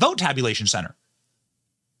of the vote tabulation center.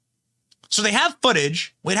 So they have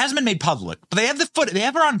footage. Well, it hasn't been made public, but they have the footage. They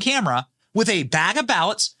have her on camera with a bag of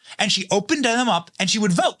ballots, and she opened them up and she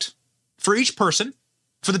would vote for each person,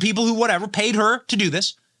 for the people who paid her to do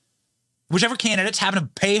this, whichever candidates happen to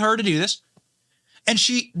pay her to do this. And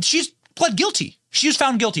she's pled guilty. She was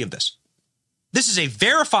found guilty of this. This is a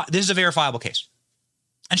verifiable case.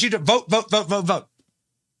 And she'd vote.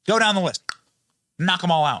 Go down the list. Knock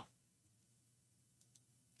them all out.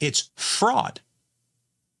 It's fraud.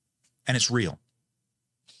 And it's real.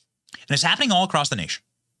 And it's happening all across the nation.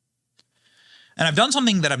 And I've done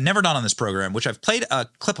something that I've never done on this program, which I've played a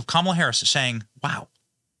clip of Kamala Harris saying, wow,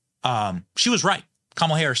 she was right.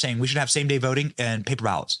 Kamala Harris saying we should have same-day voting and paper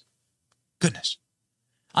ballots. Goodness.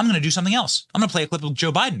 I'm going to do something else. I'm going to play a clip of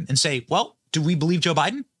Joe Biden and say, well, do we believe Joe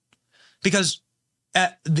Biden? Because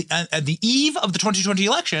at the eve of the 2020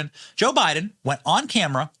 election, Joe Biden went on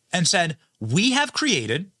camera and said, we have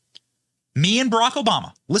created, me and Barack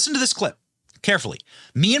Obama, listen to this clip carefully.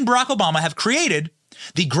 Me and Barack Obama have created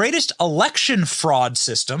the greatest election fraud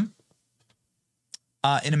system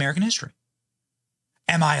in American history.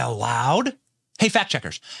 Am I allowed? Hey, fact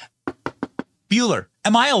checkers. Bueller,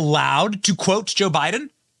 am I allowed to quote Joe Biden?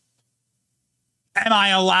 Am I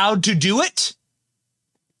allowed to do it?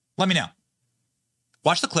 Let me know.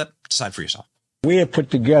 Watch the clip. Decide for yourself. We have put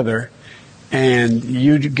together, and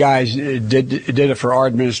you guys did it for our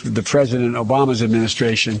administration, the President Obama's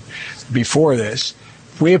administration before this.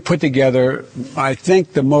 We have put together, I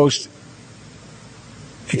think, the most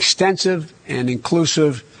extensive and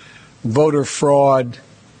inclusive voter fraud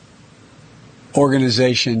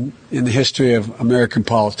organization in the history of American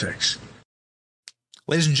politics.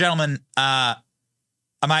 Ladies and gentlemen, am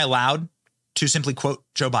I allowed to simply quote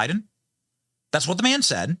Joe Biden? That's what the man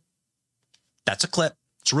said. That's a clip.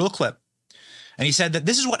 It's a real clip. And he said that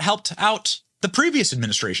this is what helped out the previous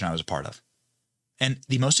administration I was a part of, and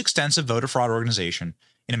the most extensive voter fraud organization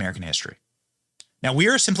in American history. Now, we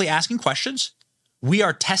are simply asking questions. We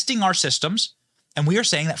are testing our systems, and we are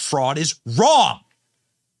saying that fraud is wrong.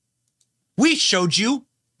 We showed you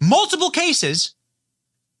multiple cases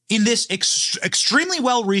in this extremely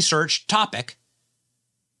well-researched topic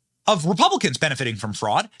of Republicans benefiting from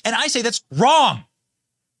fraud, and I say that's wrong.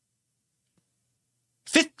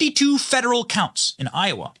 52 federal counts in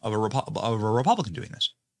Iowa of a Republican doing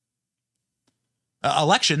this.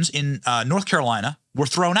 Elections in North Carolina were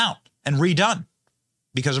thrown out and redone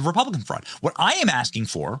because of Republican fraud. What I am asking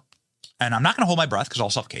for, and I'm not going to hold my breath because I'll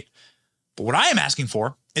suffocate, but what I am asking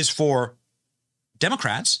for is for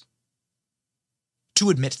Democrats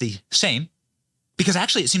to admit the same, because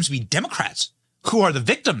actually it seems to be Democrats who are the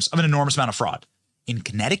victims of an enormous amount of fraud in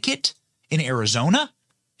Connecticut, in Arizona,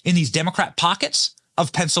 in these Democrat pockets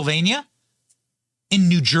of Pennsylvania, in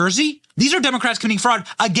New Jersey. These are Democrats committing fraud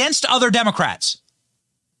against other Democrats.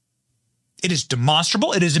 It is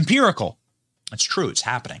demonstrable. It is empirical. It's true. It's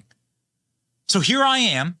happening. So here I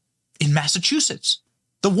am in Massachusetts.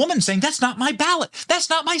 The woman saying, that's not my ballot. That's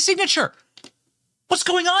not my signature. What's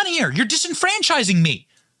going on here? You're disenfranchising me.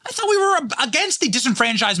 I thought we were against the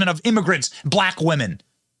disenfranchisement of immigrants, black women.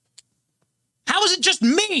 How is it just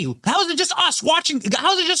me? How is it just us watching?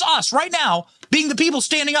 How is it just us right now being the people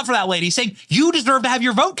standing up for that lady saying, you deserve to have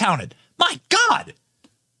your vote counted? My God.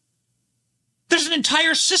 There's an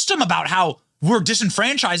entire system about how we're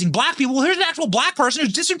disenfranchising black people. Well, here's an actual black person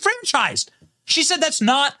who's disenfranchised. She said, that's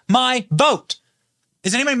not my vote.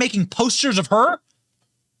 Is anybody making posters of her?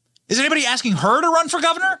 Is anybody asking her to run for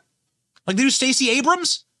governor? Like they do Stacey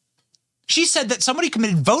Abrams? She said that somebody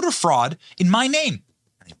committed voter fraud in my name.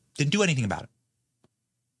 They didn't do anything about it.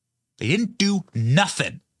 They didn't do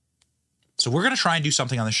nothing. So we're going to try and do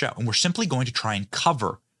something on the show, and we're simply going to try and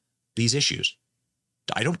cover these issues.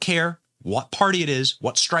 I don't care what party it is,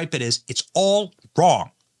 what stripe it is. It's all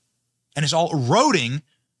wrong. And it's all eroding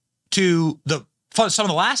to some of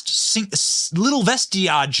the last little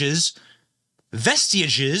vestiges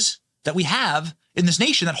that we have in this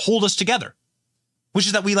nation that hold us together, which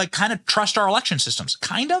is that we like kind of trust our election systems.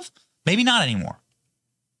 Kind of, maybe not anymore.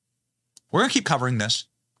 We're going to keep covering this.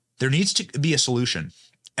 There needs to be a solution,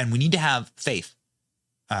 and we need to have faith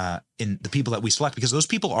in the people that we select, because those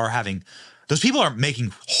people are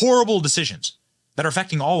making horrible decisions that are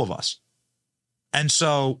affecting all of us. And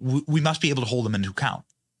so we must be able to hold them into account.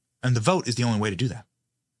 And the vote is the only way to do that.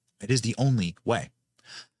 It is the only way.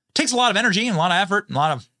 It takes a lot of energy and a lot of effort and a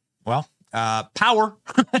lot of, power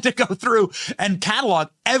to go through and catalog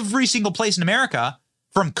every single place in America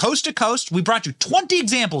from coast to coast. We brought you 20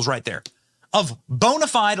 examples right there of bona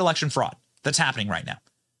fide election fraud that's happening right now.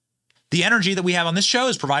 The energy that we have on this show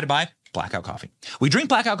is provided by Blackout Coffee. We drink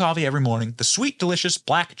Blackout Coffee every morning. The sweet, delicious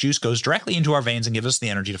black juice goes directly into our veins and gives us the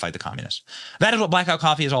energy to fight the communists. That is what Blackout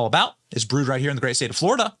Coffee is all about. It's brewed right here in the great state of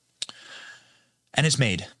Florida. And it's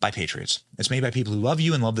made by patriots. It's made by people who love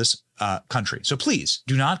you and love this country. So please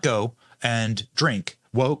do not go and drink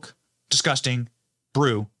woke, disgusting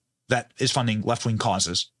brew that is funding left-wing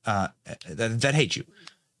causes that hate you.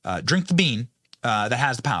 Drink the bean that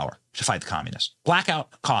has the power to fight the communists.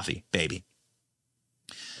 Blackout Coffee, baby.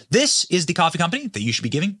 This is the coffee company that you should be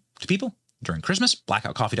giving to people during Christmas.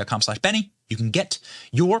 Blackoutcoffee.com/Benny. You can get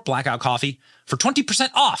your Blackout Coffee for 20%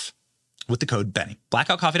 off with the code Benny.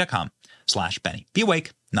 Blackoutcoffee.com/Benny. Be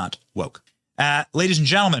awake, not woke. Ladies and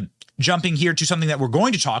gentlemen, jumping here to something that we're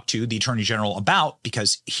going to talk to the Attorney General about,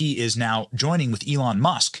 because he is now joining with Elon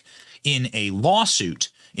Musk in a lawsuit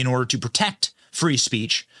in order to protect free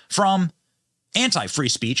speech from anti-free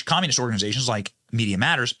speech communist organizations like Media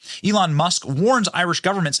Matters. Elon Musk warns Irish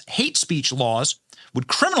government's hate speech laws would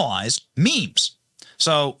criminalize memes.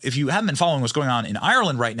 So if you haven't been following what's going on in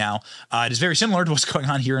Ireland right now, it is very similar to what's going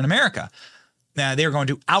on here in America. They are going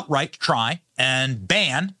to outright try and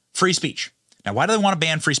ban free speech. Now, why do they want to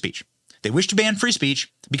ban free speech? They wish to ban free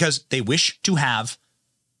speech because they wish to have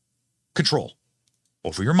control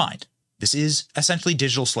over your mind. This is essentially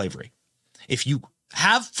digital slavery. If you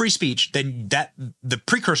have free speech, then the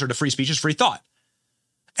precursor to free speech is free thought.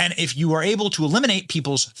 And if you are able to eliminate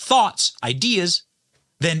people's thoughts, ideas,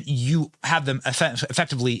 then you have them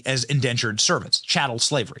effectively as indentured servants, chattel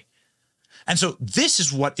slavery. And so this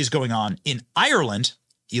is what is going on in Ireland.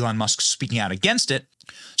 Elon Musk speaking out against it.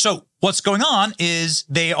 So what's going on is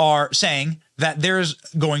they are saying that there's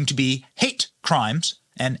going to be hate crimes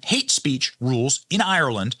and hate speech rules in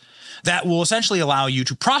Ireland that will essentially allow you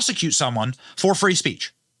to prosecute someone for free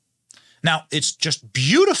speech. Now, it's just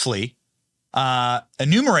beautifully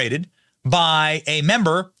enumerated by a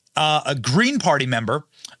member, a Green Party member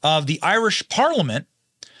of the Irish Parliament,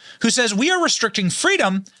 who says, we are restricting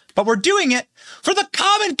freedom, but we're doing it for the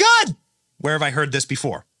common good. Where have I heard this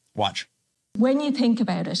before? Watch. When you think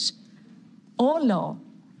about it, all law,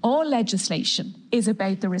 all legislation is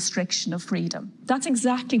about the restriction of freedom. That's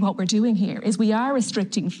exactly what we're doing here, is we are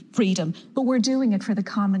restricting freedom, but we're doing it for the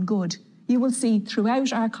common good. You will see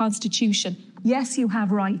throughout our Constitution, yes, you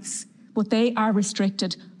have rights, but they are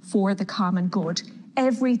restricted for the common good.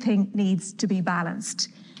 Everything needs to be balanced.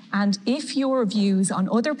 And if your views on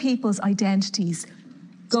other people's identities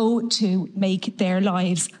go to make their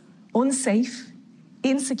lives unsafe,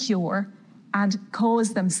 insecure, and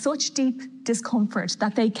cause them such deep discomfort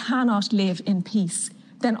that they cannot live in peace,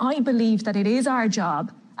 then I believe that it is our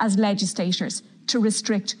job as legislators to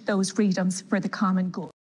restrict those freedoms for the common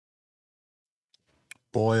good.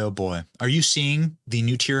 Boy, oh boy. Are you seeing the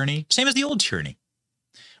new tyranny? Same as the old tyranny.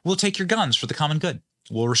 We'll take your guns for the common good.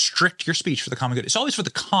 We'll restrict your speech for the common good. It's always for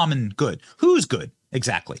the common good. Who's good?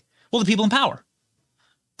 Exactly. Well, the people in power.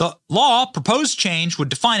 The law proposed change would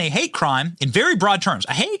define a hate crime in very broad terms.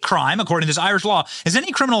 A hate crime, according to this Irish law, is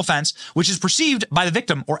any criminal offense which is perceived by the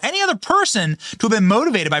victim or any other person to have been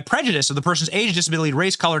motivated by prejudice of the person's age, disability,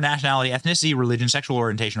 race, color, nationality, ethnicity, religion, sexual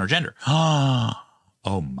orientation, or gender. Oh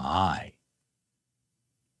my.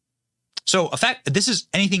 So, this is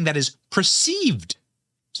anything that is perceived.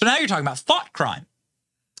 So now you're talking about thought crime.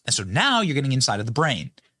 And so now you're getting inside of the brain.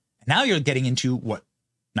 And now you're getting into what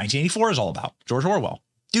 1984 is all about. George Orwell.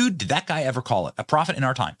 Dude, did that guy ever call it a prophet in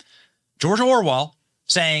our time? George Orwell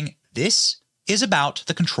saying this is about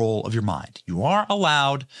the control of your mind. You are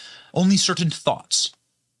allowed only certain thoughts.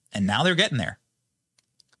 And now they're getting there.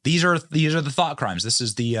 These are the thought crimes. This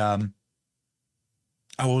is the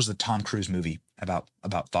what was the Tom Cruise movie about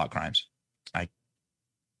thought crimes?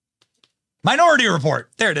 Minority Report.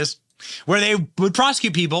 There it is. Where they would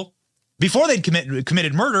prosecute people before they'd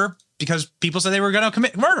committed murder because people said they were going to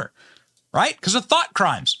commit murder, right? Because of thought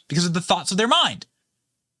crimes, because of the thoughts of their mind.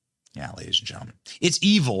 Yeah, ladies and gentlemen, it's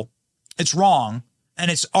evil, it's wrong, and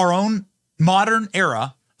it's our own modern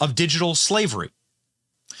era of digital slavery.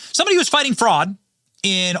 Somebody who's fighting fraud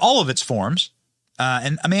in all of its forms,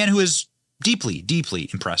 and a man who is deeply, deeply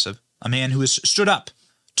impressive, a man who has stood up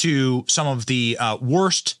to some of the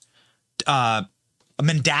worst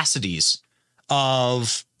mendacities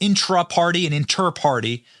of intra-party and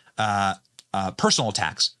inter-party personal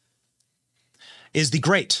attacks, is the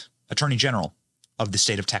great Attorney General of the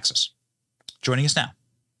state of Texas. Joining us now,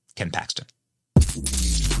 Ken Paxton.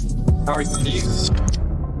 How are you?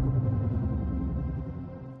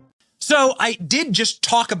 So I did just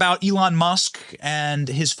talk about Elon Musk and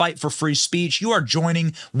his fight for free speech. You are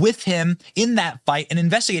joining with him in that fight and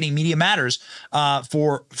investigating Media Matters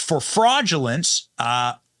for fraudulence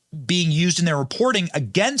being used in their reporting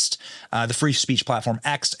against the free speech platform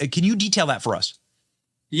X. Can you detail that for us?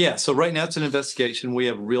 Yeah, so right now it's an investigation. We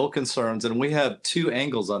have real concerns, and we have two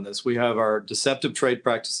angles on this. We have our Deceptive Trade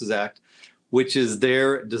Practices Act, which is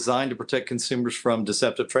there designed to protect consumers from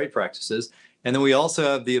deceptive trade practices. And then we also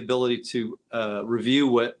have the ability to review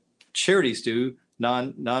what charities do,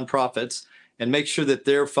 nonprofits, and make sure that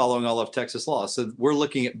they're following all of Texas law. So we're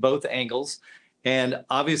looking at both angles. And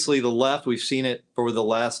obviously the left, we've seen it for the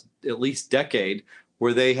last at least decade,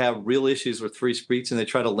 where they have real issues with free speech and they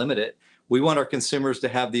try to limit it. We want our consumers to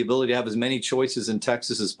have the ability to have as many choices in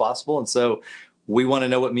Texas as possible. And so we want to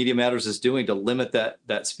know what Media Matters is doing to limit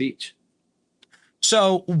that speech.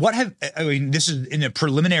 So this is in a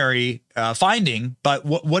preliminary finding, but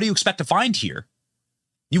what do you expect to find here?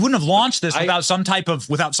 You wouldn't have launched this without some type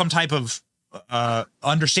of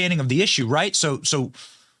understanding of the issue, right? So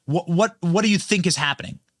what do you think is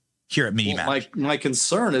happening here at Media Matters? My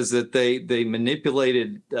concern is that they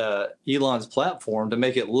manipulated Elon's platform to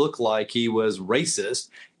make it look like he was racist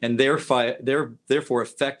and therefore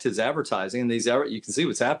affect his advertising. And you can see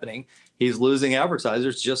what's happening. He's losing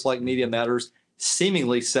advertisers, just like Media Matters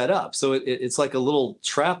seemingly set up. So it's like a little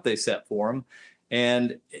trap they set for him.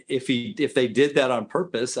 And if they did that on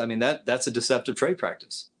purpose, I mean, that's a deceptive trade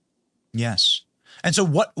practice. Yes. And so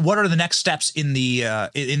what are the next steps in the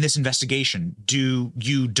in this investigation? Do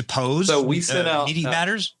you depose we sent out Media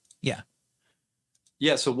Matters? Yeah.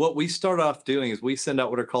 Yeah. So what we start off doing is we send out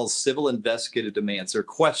what are called civil investigative demands. They're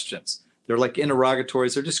questions. They're like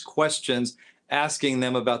interrogatories. They're just questions asking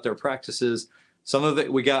them about their practices. Some of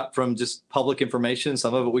it we got from just public information.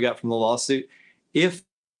 Some of it we got from the lawsuit. If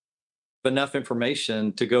enough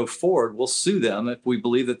information to go forward, we'll sue them if we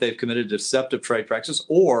believe that they've committed deceptive trade practice,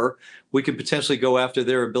 or we could potentially go after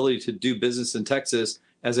their ability to do business in Texas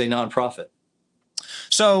as a nonprofit.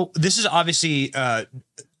 So this is obviously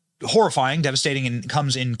horrifying, devastating, and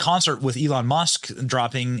comes in concert with Elon Musk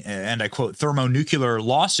dropping, and I quote, thermonuclear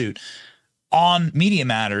lawsuit on Media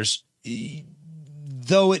Matters.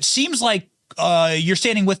 Though it seems like you're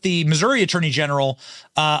standing with the Missouri Attorney General.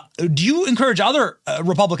 Do you encourage other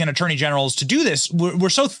Republican Attorney Generals to do this? We're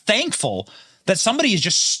so thankful that somebody is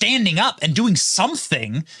just standing up and doing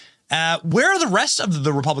something. Where are the rest of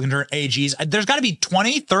the Republican AGs? There's got to be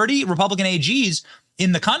 20, 30 Republican AGs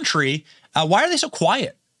in the country. Why are they so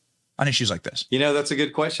quiet on issues like this? You know, that's a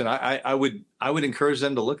good question. I would encourage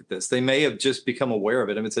them to look at this. They may have just become aware of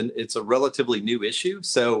it. I mean, it's a relatively new issue.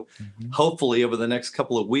 So hopefully over the next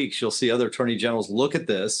couple of weeks, you'll see other attorney generals look at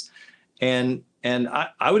this. And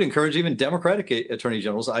I would encourage even Democratic attorney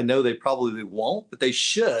generals. I know they probably won't, but they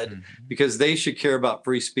should, because they should care about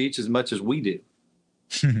free speech as much as we do.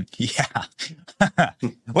 Yeah.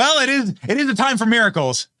 Well, it is a time for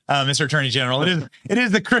miracles. Mr. Attorney General. It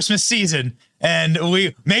is the Christmas season, and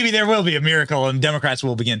maybe there will be a miracle, and Democrats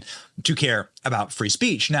will begin to care about free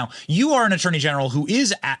speech. Now, you are an Attorney General who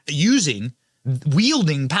is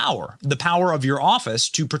wielding power, the power of your office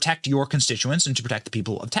to protect your constituents and to protect the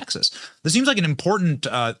people of Texas. This seems like an important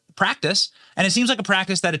practice, and it seems like a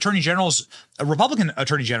practice that attorney generals, Republican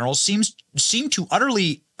attorney generals, seem to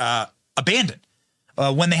utterly abandon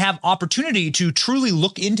when they have opportunity to truly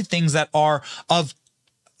look into things that are of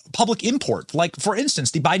public import. Like, for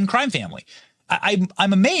instance, the Biden crime family. I'm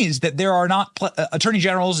amazed that there are not attorney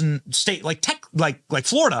generals in state like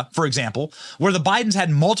Florida, for example, where the Bidens had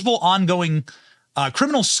multiple ongoing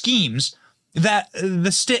criminal schemes, that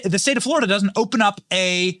the state of Florida doesn't open up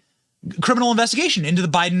a criminal investigation into the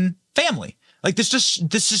Biden family. Like, this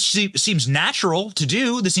just seems natural to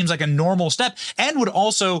do. This seems like a normal step, and would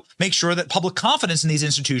also make sure that public confidence in these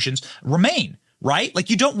institutions remain, right? Like,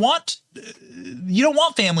 you don't want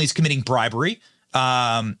families committing bribery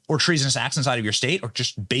or treasonous acts inside of your state, or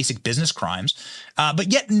just basic business crimes.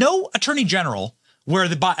 But yet no attorney general, where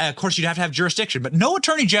of course you'd have to have jurisdiction, but no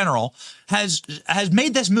attorney general has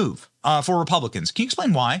made this move for Republicans. Can you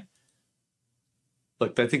explain why?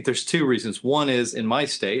 Look, I think there's two reasons. One is, in my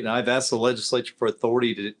state, and I've asked the legislature for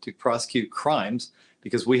authority to prosecute crimes,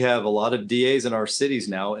 because we have a lot of DAs in our cities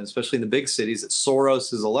now, and especially in the big cities, that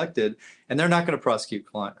Soros is elected, and they're not going to prosecute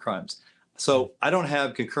crimes. So I don't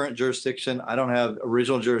have concurrent jurisdiction. I don't have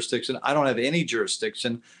original jurisdiction. I don't have any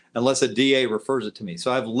jurisdiction unless a DA refers it to me.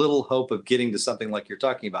 So I have little hope of getting to something like you're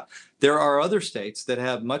talking about. There are other states that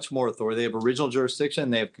have much more authority. They have original jurisdiction.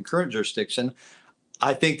 They have concurrent jurisdiction.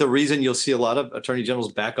 I think the reason you'll see a lot of attorney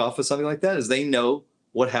generals back off of something like that is they know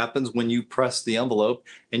what happens when you press the envelope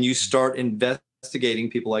and you start investigating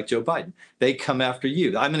people like Joe Biden. They come after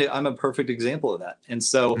you. I'm a perfect example of that. And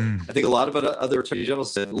so I think a lot of other attorney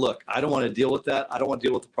generals said, look, I don't want to deal with that. I don't want to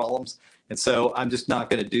deal with the problems. And so I'm just not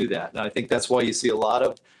going to do that. And I think that's why you see a lot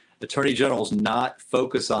of attorney generals not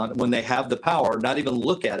focus on, when they have the power, not even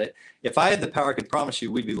look at it. If I had the power, I could promise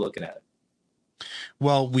you we'd be looking at it.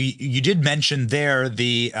 Well, you did mention there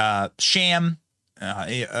the sham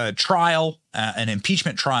trial, an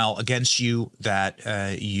impeachment trial against you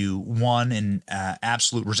that you won in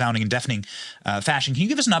absolute resounding and deafening fashion. Can you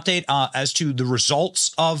give us an update as to the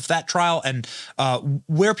results of that trial and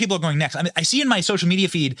where people are going next? I mean, I see in my social media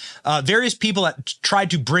feed various people that tried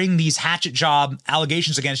to bring these hatchet job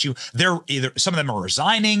allegations against you. Some of them are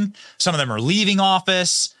resigning, some of them are leaving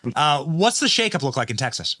office. What's the shakeup look like in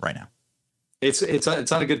Texas right now? It's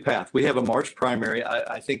on a good path. We have a March primary.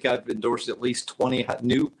 I think I've endorsed at least 20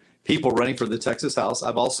 new people running for the Texas House.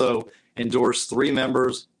 I've also endorsed 3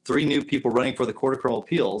 new people running for the Court of Criminal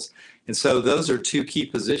Appeals. And so those are 2 key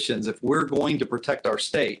positions. If we're going to protect our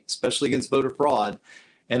state, especially against voter fraud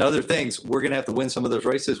and other things, we're going to have to win some of those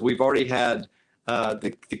races. We've already had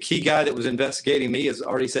the key guy that was investigating me has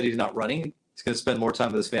already said he's not running. He's going to spend more time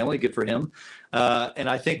with his family. Good for him. And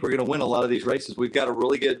I think we're going to win a lot of these races. We've got some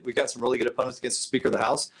really good opponents against the Speaker of the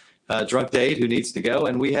House, Drunk Dade, who needs to go.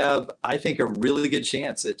 And we have, I think, a really good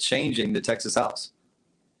chance at changing the Texas House.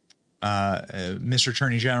 Mr.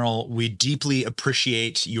 Attorney General, we deeply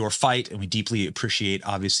appreciate your fight, and we deeply appreciate,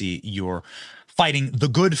 obviously, your fighting the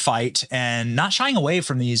good fight and not shying away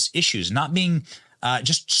from these issues, not being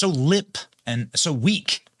just so limp and so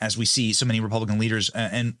weak as we see so many Republican leaders,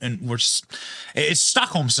 and we're just, it's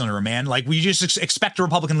Stockholm syndrome, man. Like, we just expect a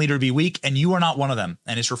Republican leader to be weak, and you are not one of them,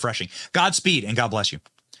 and it's refreshing. Godspeed, and God bless you.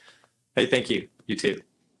 Hey, thank you. You too.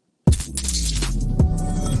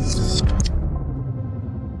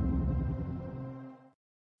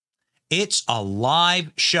 It's a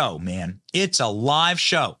live show, man. It's a live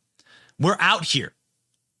show. We're out here.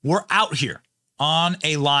 We're out here on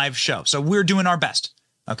a live show. So we're doing our best.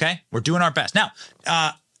 Okay? We're doing our best. Now,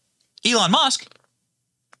 Elon Musk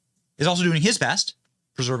is also doing his best,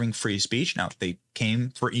 preserving free speech. Now, they came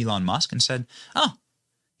for Elon Musk and said, "Oh,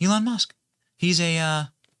 Elon Musk, he's a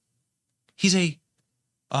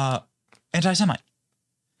anti-Semite,"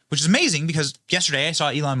 which is amazing because yesterday I saw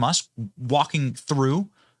Elon Musk walking through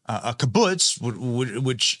a kibbutz,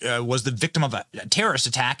 which was the victim of a terrorist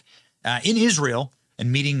attack in Israel,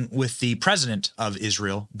 and meeting with the president of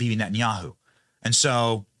Israel, Bibi Netanyahu. And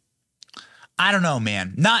so, I don't know,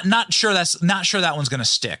 man. Not sure that one's gonna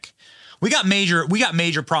stick. We got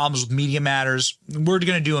major problems with Media Matters. We're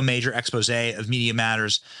gonna do a major expose of Media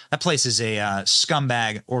Matters. That place is a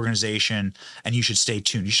scumbag organization, and you should stay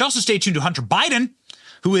tuned. You should also stay tuned to Hunter Biden,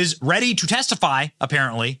 who is ready to testify,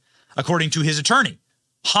 apparently, according to his attorney.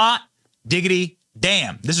 Hot diggity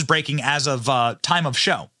damn. This is breaking as of time of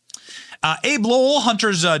show. Abe Lowell,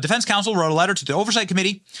 Hunter's defense counsel, wrote a letter to the Oversight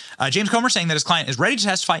Committee. James Comer saying that his client is ready to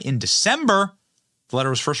testify in December. The letter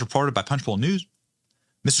was first reported by Punchbowl News.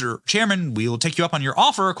 Mr. Chairman, we will take you up on your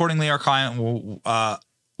offer. Accordingly, our client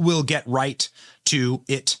will get right to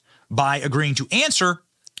it by agreeing to answer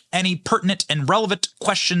any pertinent and relevant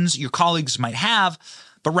questions your colleagues might have.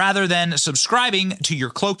 But rather than subscribing to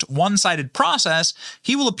your cloaked one-sided process,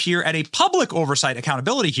 he will appear at a public oversight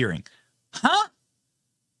accountability hearing. Huh?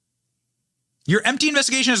 Your empty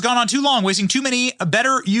investigation has gone on too long, wasting too many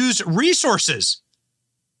better used resources.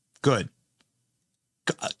 Good.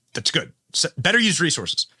 That's good. Better used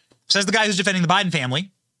resources. Says the guy who's defending the Biden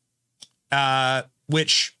family,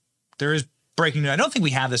 which there is breaking news. I don't think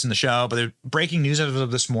we have this in the show, but there's breaking news as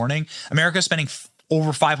of this morning. America is spending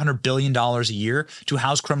over $500 billion a year to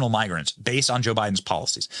house criminal migrants based on Joe Biden's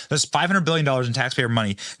policies. That's $500 billion in taxpayer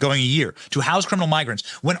money going a year to house criminal migrants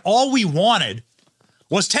when all we wanted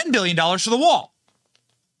was $10 billion for the wall.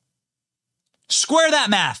 Square that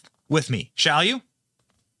math with me, shall you?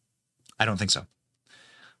 I don't think so.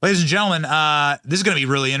 Ladies and gentlemen, this is going to be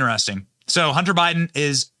really interesting. So Hunter Biden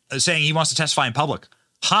is saying he wants to testify in public.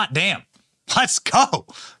 Hot damn. Let's go.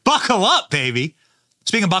 Buckle up, baby.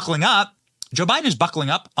 Speaking of buckling up, Joe Biden is buckling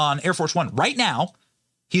up on Air Force One. Right now,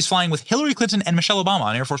 he's flying with Hillary Clinton and Michelle Obama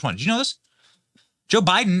on Air Force One. Did you know this? Joe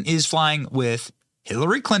Biden is flying with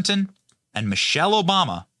Hillary Clinton and Michelle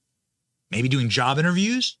Obama, maybe doing job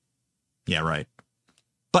interviews. Yeah, right.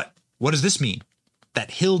 But what does this mean?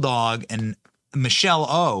 That Hill Dog and Michelle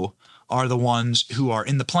O are the ones who are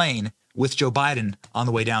in the plane with Joe Biden on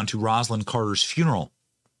the way down to Rosalind Carter's funeral.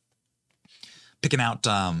 Picking out,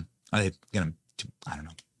 are they going to, I don't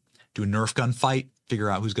know, do a Nerf gun fight, figure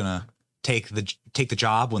out who's going to take the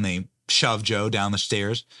job when they shove Joe down the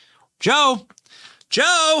stairs. Joe,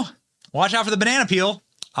 watch out for the banana peel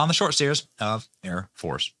on the short stairs of Air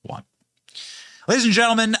Force One. Ladies and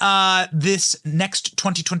gentlemen, this next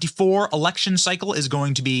 2024 election cycle is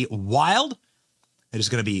going to be wild. It is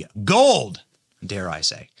going to be gold, dare I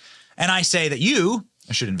say. And I say that you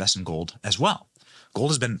should invest in gold as well.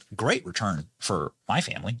 Gold has been a great return for my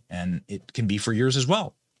family, and it can be for yours as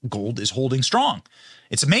well. Gold is holding strong.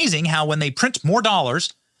 It's amazing how when they print more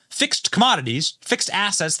dollars, fixed commodities, fixed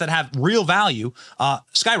assets that have real value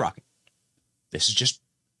skyrocket. This is just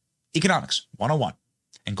economics 101.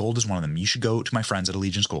 And gold is one of them. You should go to my friends at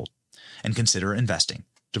Allegiance Gold and consider investing,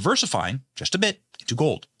 diversifying just a bit into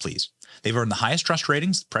gold, please. They've earned the highest trust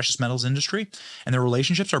ratings in the precious metals industry, and their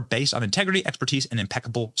relationships are based on integrity, expertise, and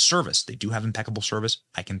impeccable service. They do have impeccable service.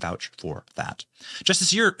 I can vouch for that. Just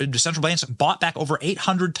this year, central banks bought back over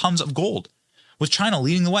 800 tons of gold, with China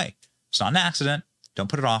leading the way. It's not an accident. Don't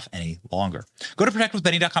put it off any longer. Go to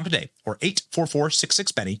protectwithbenny.com today or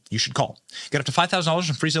 844-66-BENNY. You should call. Get up to $5,000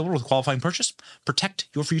 in free silver with a qualifying purchase. Protect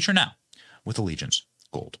your future now with Allegiance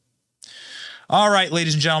Gold. All right,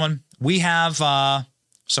 ladies and gentlemen, we have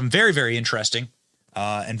some very, very interesting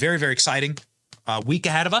and very, very exciting week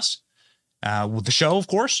ahead of us. With the show, of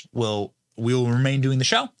course, we will remain doing the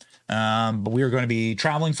show, but we are going to be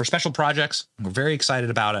traveling for special projects. We're very excited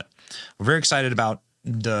about it. We're very excited about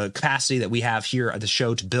the capacity that we have here at the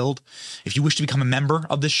show to build. If you wish to become a member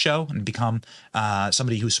of this show and become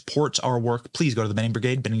somebody who supports our work, please go to the Benny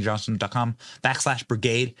Brigade,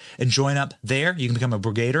 BennyJohnson.com/brigade, and join up there. You can become a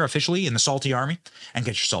brigader officially in the Salty Army and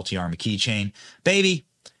get your Salty Army keychain. Baby,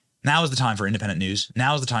 now is the time for independent news.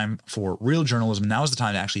 Now is the time for real journalism. Now is the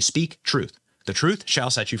time to actually speak truth. The truth shall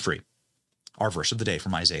set you free. Our verse of the day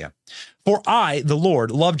from Isaiah. For I, the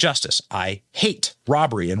Lord, love justice. I hate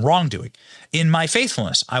robbery and wrongdoing. In my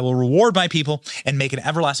faithfulness, I will reward my people and make an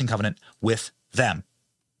everlasting covenant with them.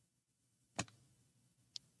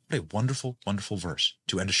 What a wonderful, wonderful verse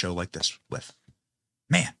to end a show like this with.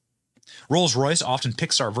 Man, Rolls-Royce often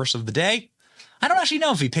picks our verse of the day. I don't actually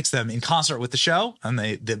know if he picks them in concert with the show on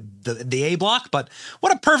the A block, but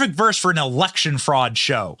what a perfect verse for an election fraud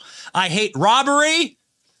show. I hate robbery,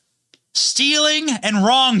 stealing, and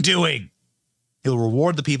wrongdoing. He'll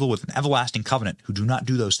reward the people with an everlasting covenant who do not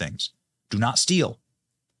do those things. Do not steal.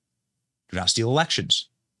 Do not steal elections.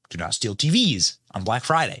 Do not steal TVs on Black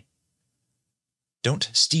Friday. Don't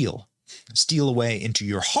steal. Steal away into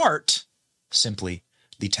your heart simply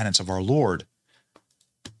the tenets of our Lord,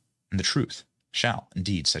 and the truth shall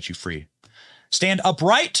indeed set you free. Stand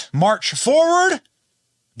upright, march forward.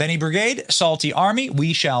 Benny Brigade, Salty Army,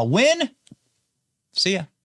 we shall win. See ya.